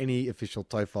you want to get any official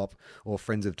Tofop or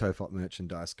Friends of Tofop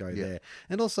merchandise, go there.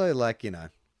 And also, like, you know,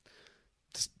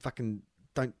 just fucking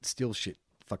don't steal shit,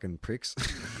 fucking pricks.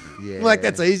 Yeah. Like,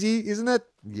 that's easy, isn't it?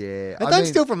 Yeah. And don't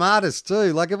steal from artists,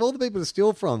 too. Like, of all the people to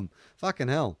steal from, fucking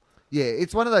hell. Yeah,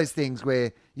 it's one of those things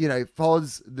where, you know,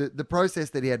 Foz, the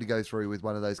process that he had to go through with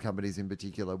one of those companies in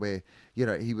particular where, you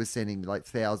know, he was sending like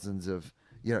thousands of,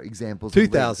 you know, examples.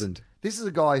 2,000. This is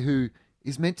a guy who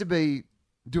is meant to be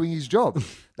doing his job.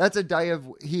 That's a day of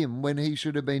him when he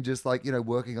should have been just like, you know,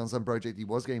 working on some project he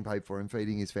was getting paid for and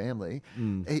feeding his family.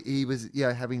 He was,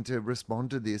 having to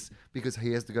respond to this because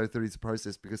he has to go through this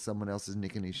process because someone else is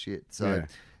nicking his shit. So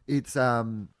it's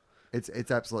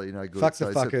absolutely no good. Fuck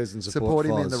the fuckers and support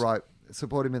him Foz.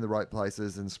 support him in the right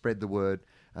places and spread the word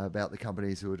about the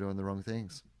companies who are doing the wrong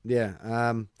things.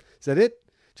 Yeah. Is that it?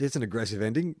 Gee, it's an aggressive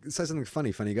ending. Say something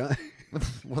funny guy.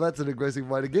 Well, that's an aggressive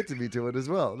way to get to me to it as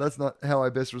well. That's not how I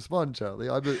best respond, Charlie.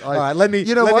 All right, let me.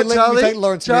 You know let what, me, Charlie? Let me take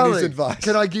Lawrence Charlie, Minnie's advice.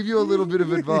 Can I give you a little bit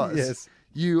of advice? Yes.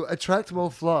 You attract more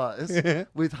flies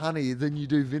with honey than you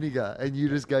do vinegar, and you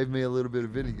just gave me a little bit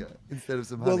of vinegar instead of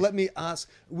some honey. Well, let me ask,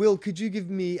 Will, could you give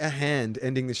me a hand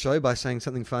ending the show by saying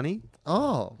something funny?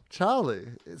 Oh, Charlie!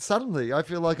 Suddenly, I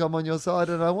feel like I'm on your side,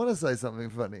 and I want to say something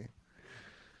funny.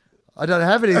 I don't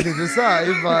have anything to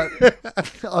say, but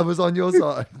I was on your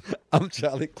side. I'm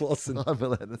Charlie Clausen. I'm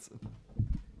Will Anderson.